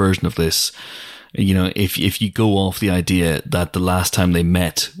there is a version of this. You know, if you go off the idea that the last time they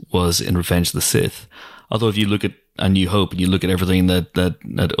met was in Revenge of the Sith, although if you look at A New Hope and you look at everything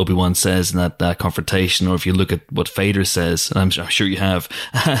that Obi-Wan says in that confrontation, or if you look at what Vader says, and I'm sure you have,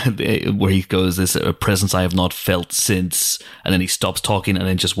 where he goes, "This a presence I have not felt since," and then he stops talking and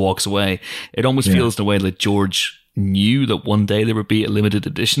then just walks away. It almost feels in a way like George knew that one day there would be a limited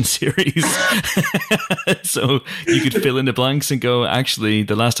edition series. So you could fill in the blanks and go, actually,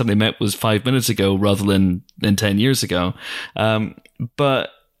 the last time they met was 5 minutes ago rather than 10 years ago. But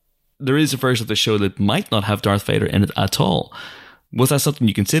there is a version of the show that might not have Darth Vader in it at all. Was that something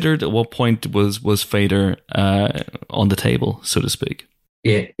you considered? At what point was Vader on the table, so to speak?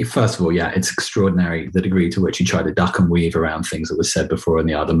 Yeah, first of all, it's extraordinary the degree to which you try to duck and weave around things that were said before in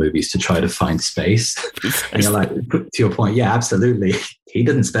the other movies to try to find space. And you're like, to your point, absolutely. He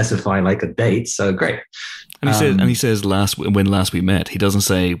didn't specify like a date, so great. And he says when last we met. He doesn't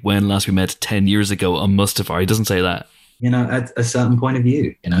say when last we met 10 years ago on Mustafar. He doesn't say that. You know, at a certain point of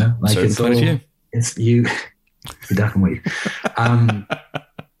view, like it's all, it's you duck and weave.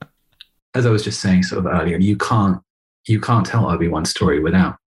 As I was just saying sort of earlier, you can't tell Obi-Wan's story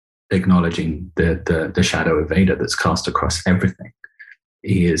without acknowledging the shadow of Vader that's cast across everything.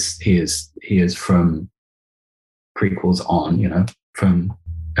 He is from prequels on, from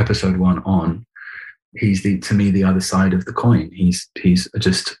episode 1 on. He's to me the other side of the coin. He's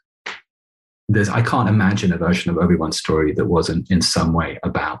just I can't imagine a version of Obi-Wan's story that wasn't in some way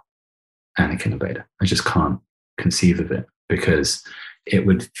about Anakin and Vader. I just can't conceive of it because it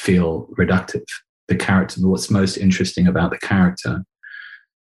would feel reductive. The character, what's most interesting about the character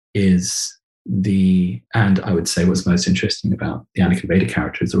is and I would say what's most interesting about the Anakin Vader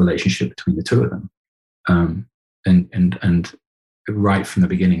character is the relationship between the two of them. And right from the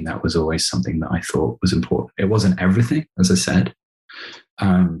beginning, that was always something that I thought was important. It wasn't everything, as I said.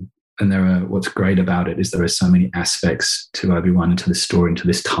 And what's great about it is there are so many aspects to Obi-Wan and to the story and to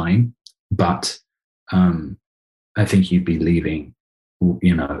this time. But I think you'd be leaving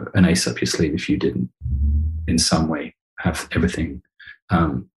an ace up your sleeve if you didn't in some way have everything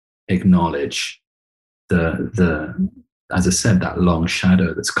acknowledge as I said, that long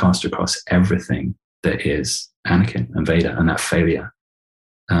shadow that's cast across everything that is Anakin and Vader and that failure.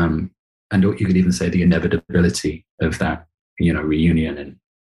 And you could even say the inevitability of that, reunion.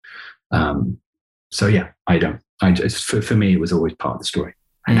 And for me, it was always part of the story.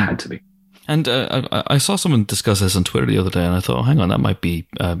 It had to be. And I saw someone discuss this on Twitter the other day, and I thought, oh, hang on, that might be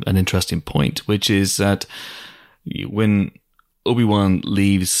an interesting point, which is that when Obi-Wan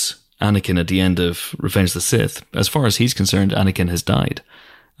leaves Anakin at the end of Revenge of the Sith, as far as he's concerned, Anakin has died.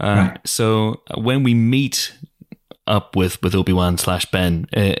 Right. So when we meet up with Obi-Wan / Ben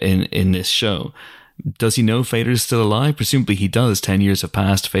in this show, does he know Vader is still alive? Presumably he does. 10 years have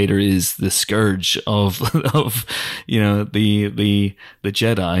passed. Vader is the scourge of the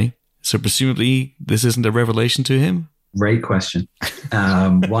Jedi. So presumably this isn't a revelation to him? Great question.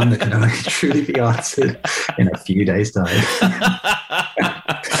 One that can only truly be answered in a few days' time.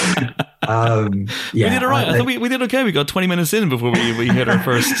 We did all right. I thought we did okay. We got 20 minutes in before we hit our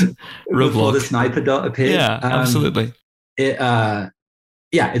first roadblock. Before the sniper dot appeared. Yeah, absolutely.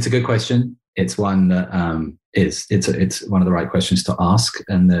 It's a good question. It's one that it's one of the right questions to ask,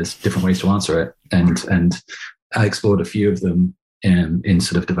 and there's different ways to answer it. And I explored a few of them in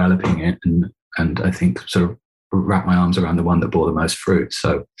sort of developing it, and I think sort of wrap my arms around the one that bore the most fruit.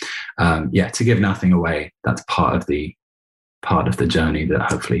 So to give nothing away, that's part of the journey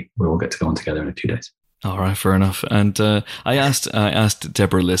that hopefully we'll all get to go on together in a few days. All right, fair enough. And I asked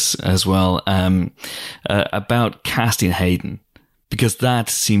Deborah Liss as well about casting Hayden, because that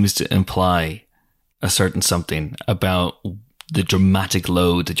seems to imply a certain something about the dramatic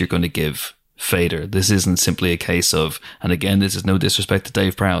load that you're going to give Vader. This isn't simply a case of, and again, this is no disrespect to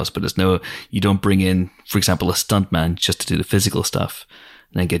Dave Prowse, but you don't bring in, for example, a stuntman just to do the physical stuff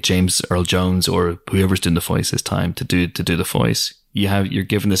and then get James Earl Jones or whoever's doing the voice this time to do the voice. You're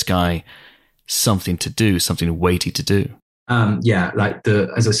giving this guy something to do, something weighty to do.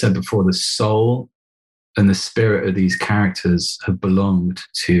 As I said before, the soul and the spirit of these characters have belonged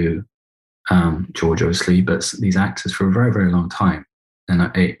to George, obviously, but these actors for a very, very long time.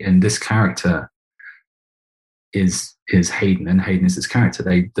 And this character is Hayden, and Hayden is this character.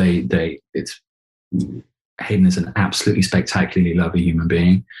 Hayden is an absolutely spectacularly lovely human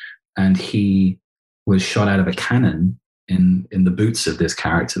being, and he was shot out of a cannon in the boots of this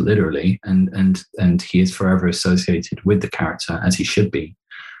character, literally, and he is forever associated with the character, as he should be.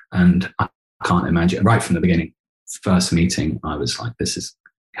 And I can't imagine, right from the beginning, first meeting, I was like,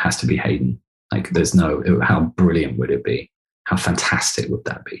 has to be Hayden. Like there's no, how brilliant would it be? How fantastic would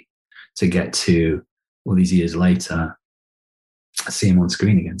that be to get to all these years later, see them on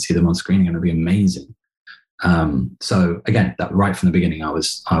screen again, see them on screen again? It'd be amazing. So again, that right from the beginning, I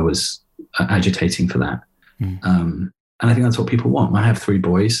was agitating for that. And I think that's what people want. I have 3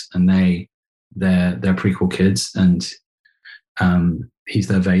 boys, and they're prequel kids, and he's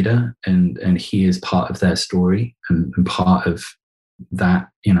their Vader, and he is part of their story, and part of that,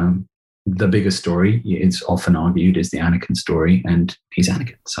 you know, the bigger story, it's often argued, is the Anakin story, and he's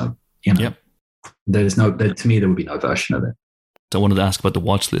Anakin. So, you know, to me, there would be no version of it. I wanted to ask about the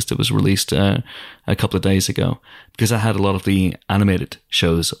watch list that was released a couple of days ago, because I had a lot of the animated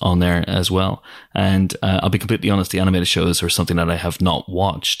shows on there as well. And I'll be completely honest, the animated shows are something that I have not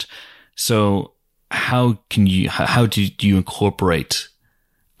watched. So how do you incorporate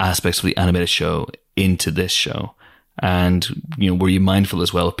aspects of the animated show into this show? And, you know, were you mindful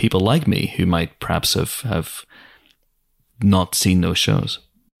as well of people like me who might perhaps have not seen those shows?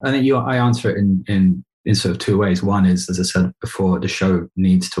 I think I answer it in sort of 2 ways. One is, as I said before, the show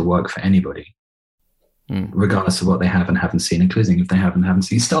needs to work for anybody, regardless of what they have and haven't seen, including if they haven't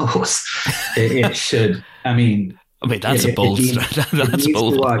seen Star Wars. It should. I mean, that's a bold. That's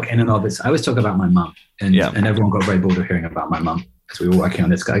bold. To work in and of itself. I always talk about my mum, and everyone got very bored of hearing about my mum as we were working on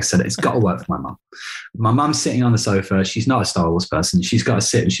this. Like I said, it's got to work for my mum. My mum's sitting on the sofa. She's not a Star Wars person. She's got to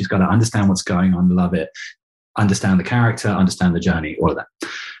sit and she's got to understand what's going on, love it, understand the character, understand the journey, all of that.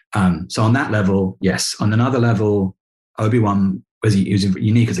 So on that level, yes. On another level, Obi-Wan was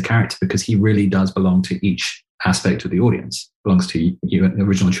unique as a character because he really does belong to each aspect of the audience. Belongs to you, the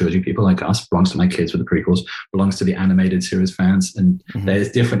original trilogy people like us, belongs to my kids with the prequels, belongs to the animated series fans. And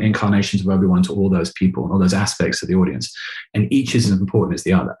there's different incarnations of Obi-Wan to all those people and all those aspects of the audience. And each is as important as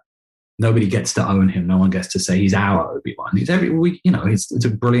the other. Nobody gets to own him. No one gets to say he's our Obi-Wan. He's it's a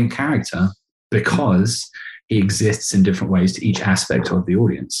brilliant character because he exists in different ways to each aspect of the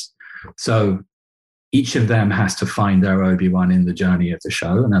audience. So each of them has to find their Obi-Wan in the journey of the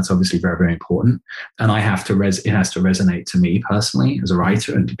show. And that's obviously very, very important. And it has to resonate to me personally as a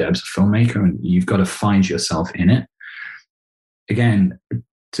writer, and Deb's a filmmaker, and you've got to find yourself in it. Again,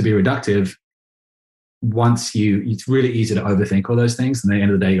 to be reductive, it's really easy to overthink all those things. And at the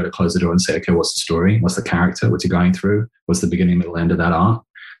end of the day, you got to close the door and say, okay, what's the story? What's the character? What's he going through? What's the beginning, middle, end of that arc?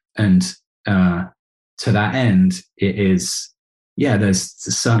 And, to that end, it is, there's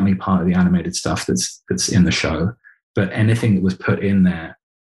certainly part of the animated stuff that's in the show, but anything that was put in there,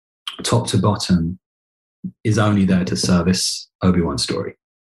 top to bottom, is only there to service Obi-Wan's story.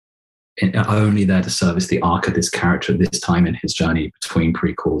 Only there to service the arc of this character at this time in his journey between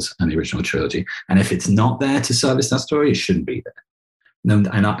prequels and the original trilogy. And if it's not there to service that story, it shouldn't be there.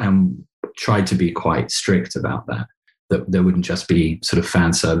 And I'm tried to be quite strict about that there wouldn't just be sort of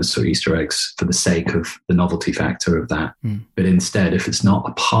fan service or Easter eggs for the sake of the novelty factor of that. But instead, if it's not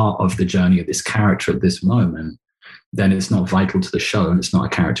a part of the journey of this character at this moment, then it's not vital to the show and it's not a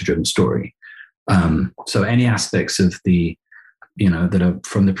character-driven story. So any aspects of the, that are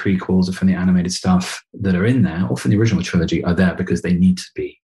from the prequels or from the animated stuff that are in there or from the original trilogy are there because they need to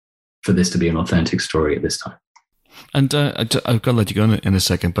be for this to be an authentic story at this time. And I've got to let you go in a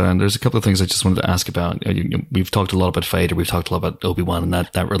second, but there's a couple of things I just wanted to ask about. We've talked a lot about Vader, we've talked a lot about Obi-Wan and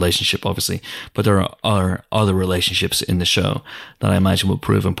that relationship, obviously, but there are other relationships in the show that I imagine will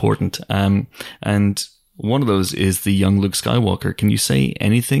prove important. And one of those is the young Luke Skywalker. Can you say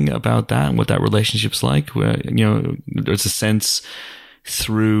anything about that and what that relationship's like? Where, there's a sense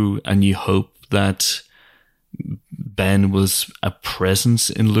through A New Hope that Ben was a presence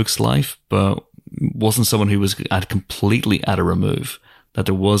in Luke's life, but wasn't someone who was completely at a remove, that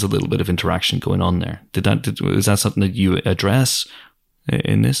there was a little bit of interaction going on there. Is that something that you address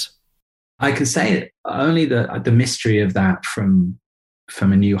in this? I can say only the mystery of that from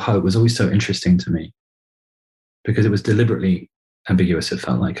A New Hope was always so interesting to me because it was deliberately ambiguous. It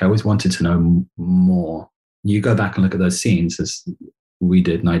felt like I always wanted to know more. You go back and look at those scenes as we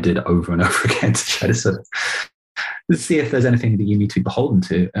did and I did over and over again to try to sort of see if there's anything that you need to be beholden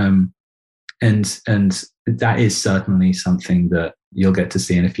to. And that is certainly something that you'll get to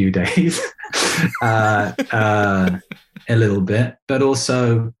see in a few days, a little bit. But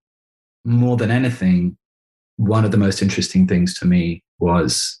also, more than anything, one of the most interesting things to me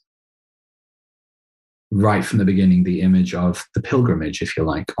was right from the beginning, the image of the pilgrimage, if you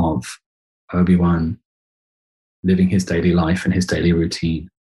like, of Obi-Wan living his daily life and his daily routine,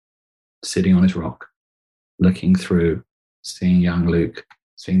 sitting on his rock, looking through, seeing young Luke,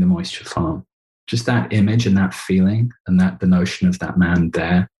 seeing the moisture farm. Just that image and that feeling and the notion of that man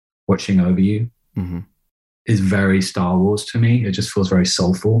there watching over you is very Star Wars to me. It just feels very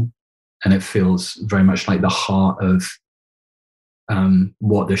soulful. and it feels very much like the heart of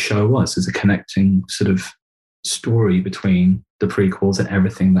what the show was, as a connecting sort of story between the prequels and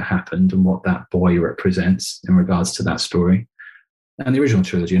everything that happened and what that boy represents in regards to that story and the original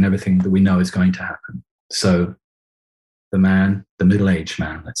trilogy and everything that we know is going to happen. So the middle-aged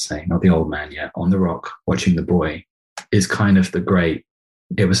man, let's say, not the old man yet, on the rock watching the boy, is kind of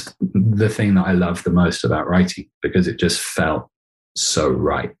it was the thing that I loved the most about writing, because it just felt so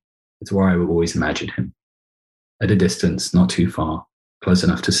right. It's where I would always imagine him, at a distance, not too far, close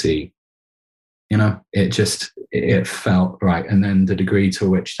enough to see. It felt right. And then the degree to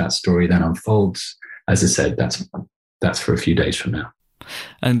which that story then unfolds, as I said, that's for a few days from now.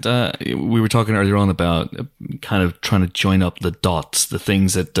 And we were talking earlier on about kind of trying to join up the dots, the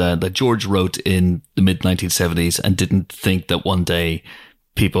things that George wrote in the mid-1970s and didn't think that one day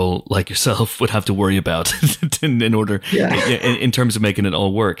people like yourself would have to worry about in order, in terms of making it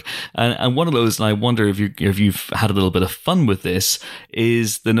all work. And one of those, and I wonder if you've had a little bit of fun with this,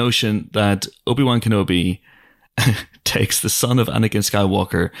 is the notion that Obi-Wan Kenobi takes the son of Anakin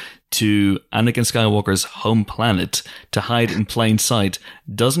Skywalker to Anakin Skywalker's home planet to hide in plain sight,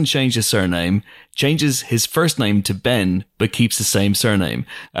 doesn't change his surname, changes his first name to Ben, but keeps the same surname.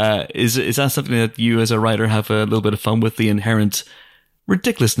 Is that something that you as a writer have a little bit of fun with? The inherent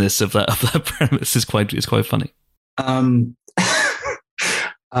ridiculousness of that premise is quite funny. I've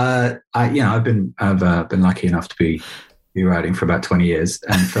been lucky enough to be writing for about 20 years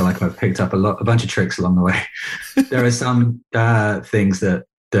and feel like I've picked up a bunch of tricks along the way. There are some things that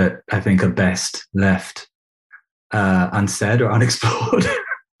I think are best left unsaid or unexplored,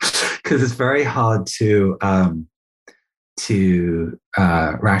 because it's very hard to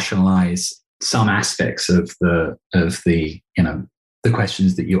rationalize some aspects of the the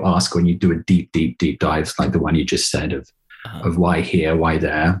questions that you ask when you do a deep dive, like the one you just said of why here, why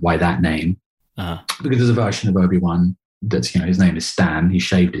there, why that name. Because there's a version of Obi-Wan that's, his name is Stan. He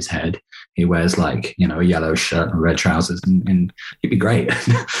shaved his head. He wears a yellow shirt and red trousers, and he'd be great.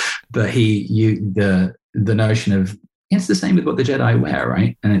 But the notion of, it's the same with what the Jedi wear,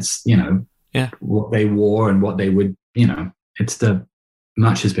 right? And it's, what they wore and what they would,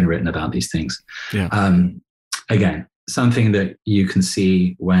 much has been written about these things. Yeah. Again, something that you can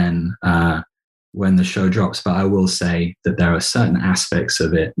see when the show drops, but I will say that there are certain aspects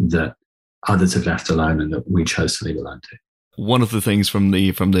of it that others have left alone and that we chose to leave alone too. One of the things from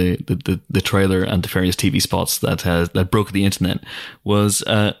the trailer and the various TV spots that broke the internet was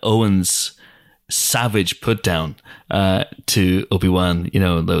Owen's savage put down to Obi-Wan.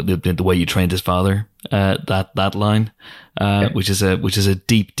 The way you trained his father. That line, which is a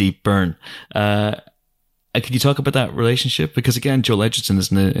deep burn. Can you talk about that relationship? Because again, Joel Edgerton is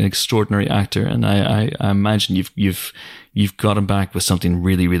an extraordinary actor, and I imagine you've got him back with something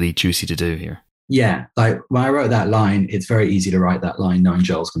really, really juicy to do here. Yeah, like when I wrote that line, it's very easy to write that line knowing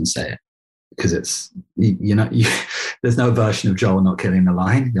Joel's going to say it, because it's there's no version of Joel not killing the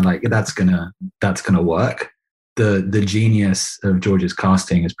line. You're like, that's gonna work. The genius of George's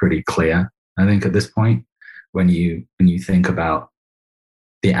casting is pretty clear, I think, at this point, when you think about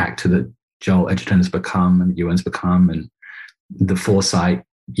the actor that Joel Edgerton has become and Ewan's become, and the foresight,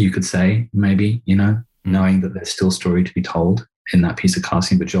 you could say, maybe, knowing that there's still story to be told in that piece of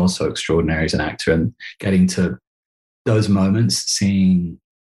casting, but Joel's so extraordinary as an actor, and getting to those moments, seeing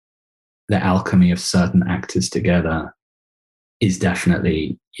the alchemy of certain actors together is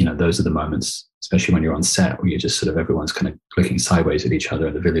definitely, those are the moments, especially when you're on set, where you're just sort of, everyone's kind of looking sideways at each other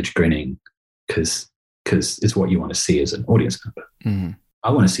in the village grinning, because it's what you want to see as an audience member. Mm-hmm.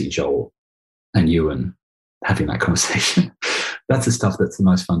 I want to see Joel and Ewan having that conversation. That's the stuff that's the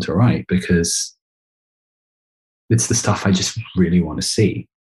most fun to write, because it's the stuff I just really want to see.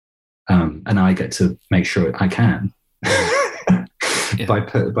 And I get to make sure I can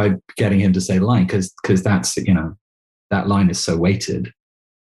by getting him to say the line, because that's, that line is so weighted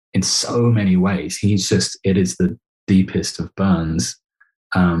in so many ways. It is the deepest of burns.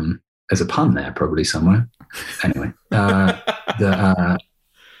 There's a pun there probably somewhere. Anyway,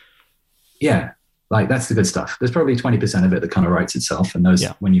 yeah, like that's the good stuff. There's probably 20% of it that kind of writes itself, and those,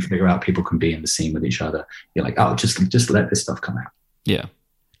 when you figure out people can be in the scene with each other, you're like, oh, just let this stuff come out. Yeah,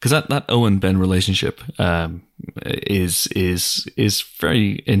 because that Owen Ben relationship is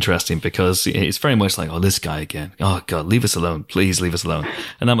very interesting, because it's very much like, oh, this guy again. Oh God, leave us alone, please leave us alone.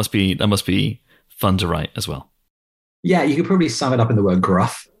 And that must be fun to write as well. Yeah, you could probably sum it up in the word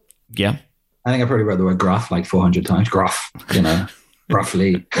gruff. Yeah, I think I probably wrote the word gruff like 400 times. Gruff,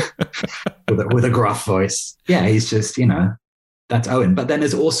 roughly, with a gruff voice. Yeah, he's just, that's Owen. But then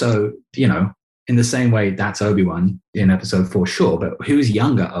there's also, in the same way, that's Obi-Wan in episode 4, sure. But who's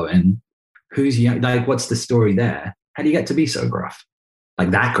younger Owen Who's young? Like, what's the story there? How do you get to be so gruff?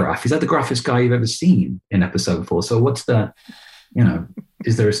 Like that gruff? Is that the gruffest guy you've ever seen in episode 4? So what's the,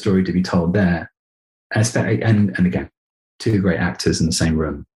 is there a story to be told there? And again, two great actors in the same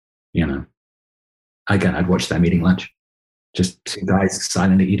room, Again, I'd watch them eating lunch. Just two guys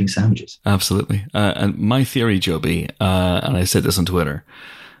silently eating sandwiches. Absolutely. And my theory, Joby, and I said this on Twitter,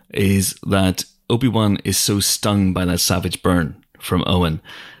 is that Obi-Wan is so stung by that savage burn from Owen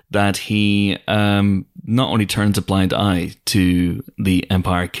that he not only turns a blind eye to the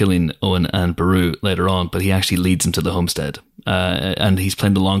Empire killing Owen and Beru later on, but he actually leads him to the homestead. And he's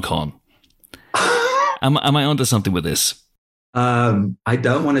playing the long con. Am I onto something with this? I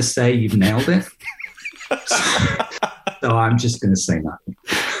don't want to say you've nailed it. So I'm just going to say nothing.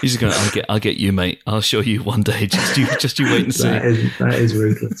 He's just going, I'll get you, mate. I'll show you one day. Just you wait and see. That is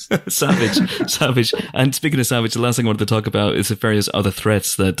ruthless. Savage. And speaking of savage, the last thing I wanted to talk about is the various other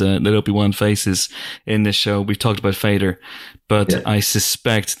threats that Obi-Wan faces in this show. We've talked about Vader, but I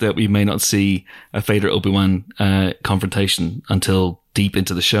suspect that we may not see a Vader-Obi-Wan confrontation until deep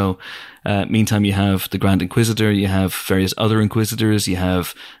into the show. Meantime, you have the Grand Inquisitor, you have various other Inquisitors, you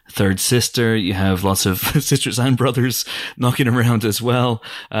have Third Sister, you have lots of sisters and brothers knocking around as well.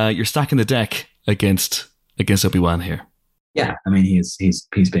 You're stacking the deck against Obi-Wan here. Yeah, I mean, he's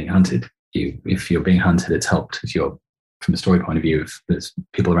being hunted. If you're being hunted, it's helped. If you're, from a story point of view, if there's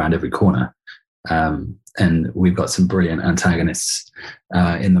people around every corner. And we've got some brilliant antagonists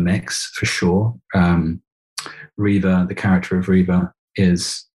in the mix, for sure. Reva, the character of Reva,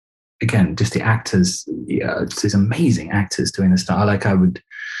 is, again, just the actors, these amazing actors doing this stuff. I would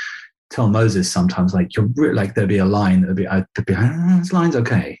tell Moses sometimes, there'd be a line, this line's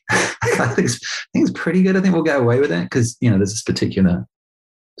okay. I think it's pretty good. I think we'll get away with it because, there's this particular,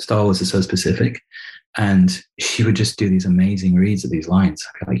 Star Wars is so specific. And she would just do these amazing reads of these lines.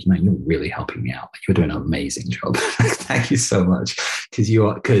 I'd be like, you're really helping me out. You're doing an amazing job. Thank you so much.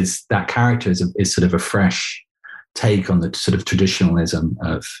 Because that character is sort of a fresh take on the sort of traditionalism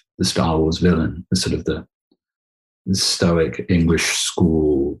of the Star Wars villain, the sort of the stoic English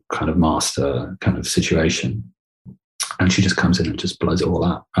school kind of master kind of situation. And she just comes in and just blows it all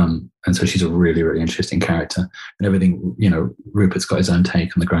up. And so she's a really, really interesting character. And everything, Rupert's got his own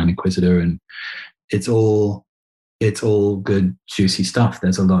take on the Grand Inquisitor, and it's all good, juicy stuff.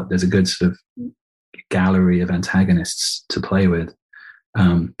 There's a good sort of gallery of antagonists to play with.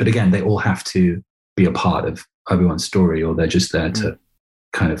 But again, they all have to be a part of Obi-Wan's story, or they're just there to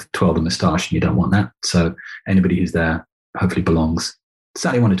kind of twirl the moustache, and you don't want that. So anybody who's there hopefully belongs.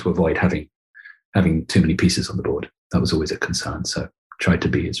 Certainly wanted to avoid having too many pieces on the board. That was always a concern. So tried to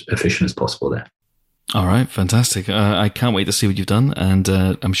be as efficient as possible there. All right, fantastic. I can't wait to see what you've done, and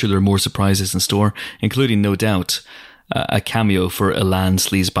I'm sure there are more surprises in store, including, no doubt, a cameo for Elan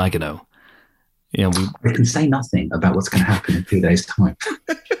Sleazebaggano. I can say nothing about what's going to happen in 2 days' time.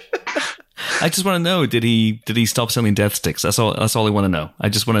 I just want to know, did he stop selling death sticks? That's all I want to know. I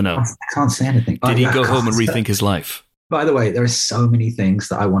just want to know. I can't say anything. Did he go home and rethink his life? By the way, there are so many things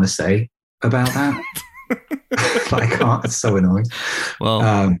that I want to say about that. But I can't. It's so annoying.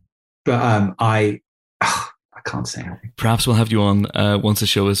 Well, I can't say anything. Perhaps we'll have you on once the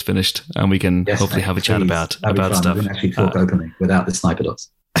show is finished, and we can hopefully have a chat about stuff. We can actually talk openly without the sniper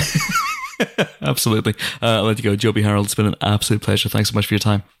dots. Absolutely. I'll let you go. Joby Harold, it's been an absolute pleasure. Thanks so much for your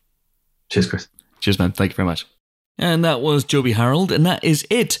time. Cheers, Chris. Cheers, man. Thank you very much. And that was Joby Harold, and that is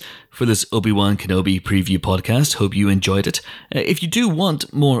it for this Obi-Wan Kenobi preview podcast. Hope you enjoyed it. If you do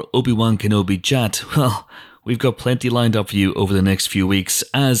want more Obi-Wan Kenobi chat, well, we've got plenty lined up for you over the next few weeks.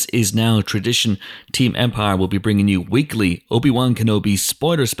 As is now tradition, Team Empire will be bringing you weekly Obi-Wan Kenobi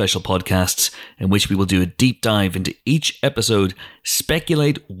spoiler special podcasts, in which we will do a deep dive into each episode,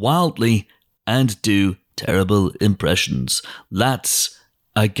 speculate wildly, and do terrible impressions. That's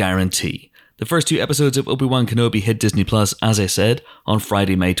a guarantee. The first 2 episodes of Obi-Wan Kenobi hit Disney Plus, as I said, on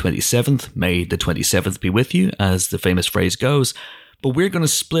Friday, May 27th. May the 27th be with you, as the famous phrase goes. But we're going to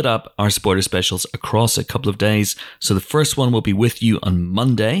split up our spoiler specials across a couple of days. So the first one will be with you on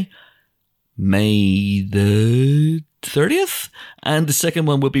Monday, May the 30th. And the second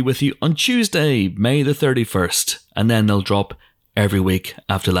one will be with you on Tuesday, May the 31st. And then they'll drop every week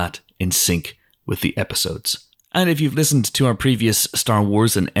after that in sync with the episodes. And if you've listened to our previous Star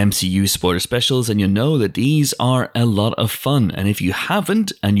Wars and MCU spoiler specials, then you know that these are a lot of fun. And if you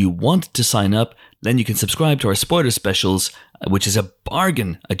haven't and you want to sign up, then you can subscribe to our spoiler specials, which is a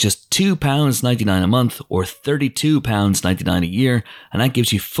bargain at just £2.99 a month or £32.99 a year. And that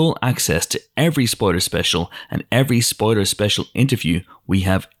gives you full access to every spoiler special and every spoiler special interview we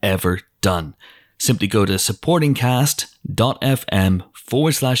have ever done. Simply go to supportingcast.fm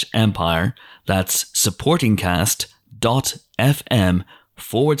supportingcast.fm/empire. That's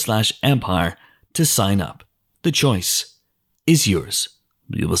supportingcast.fm/empire to sign up. The choice is yours.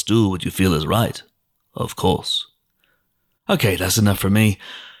 You must do what you feel is right, of course. Okay, that's enough for me.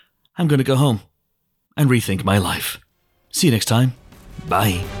 I'm going to go home and rethink my life. See you next time.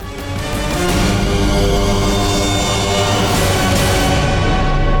 Bye.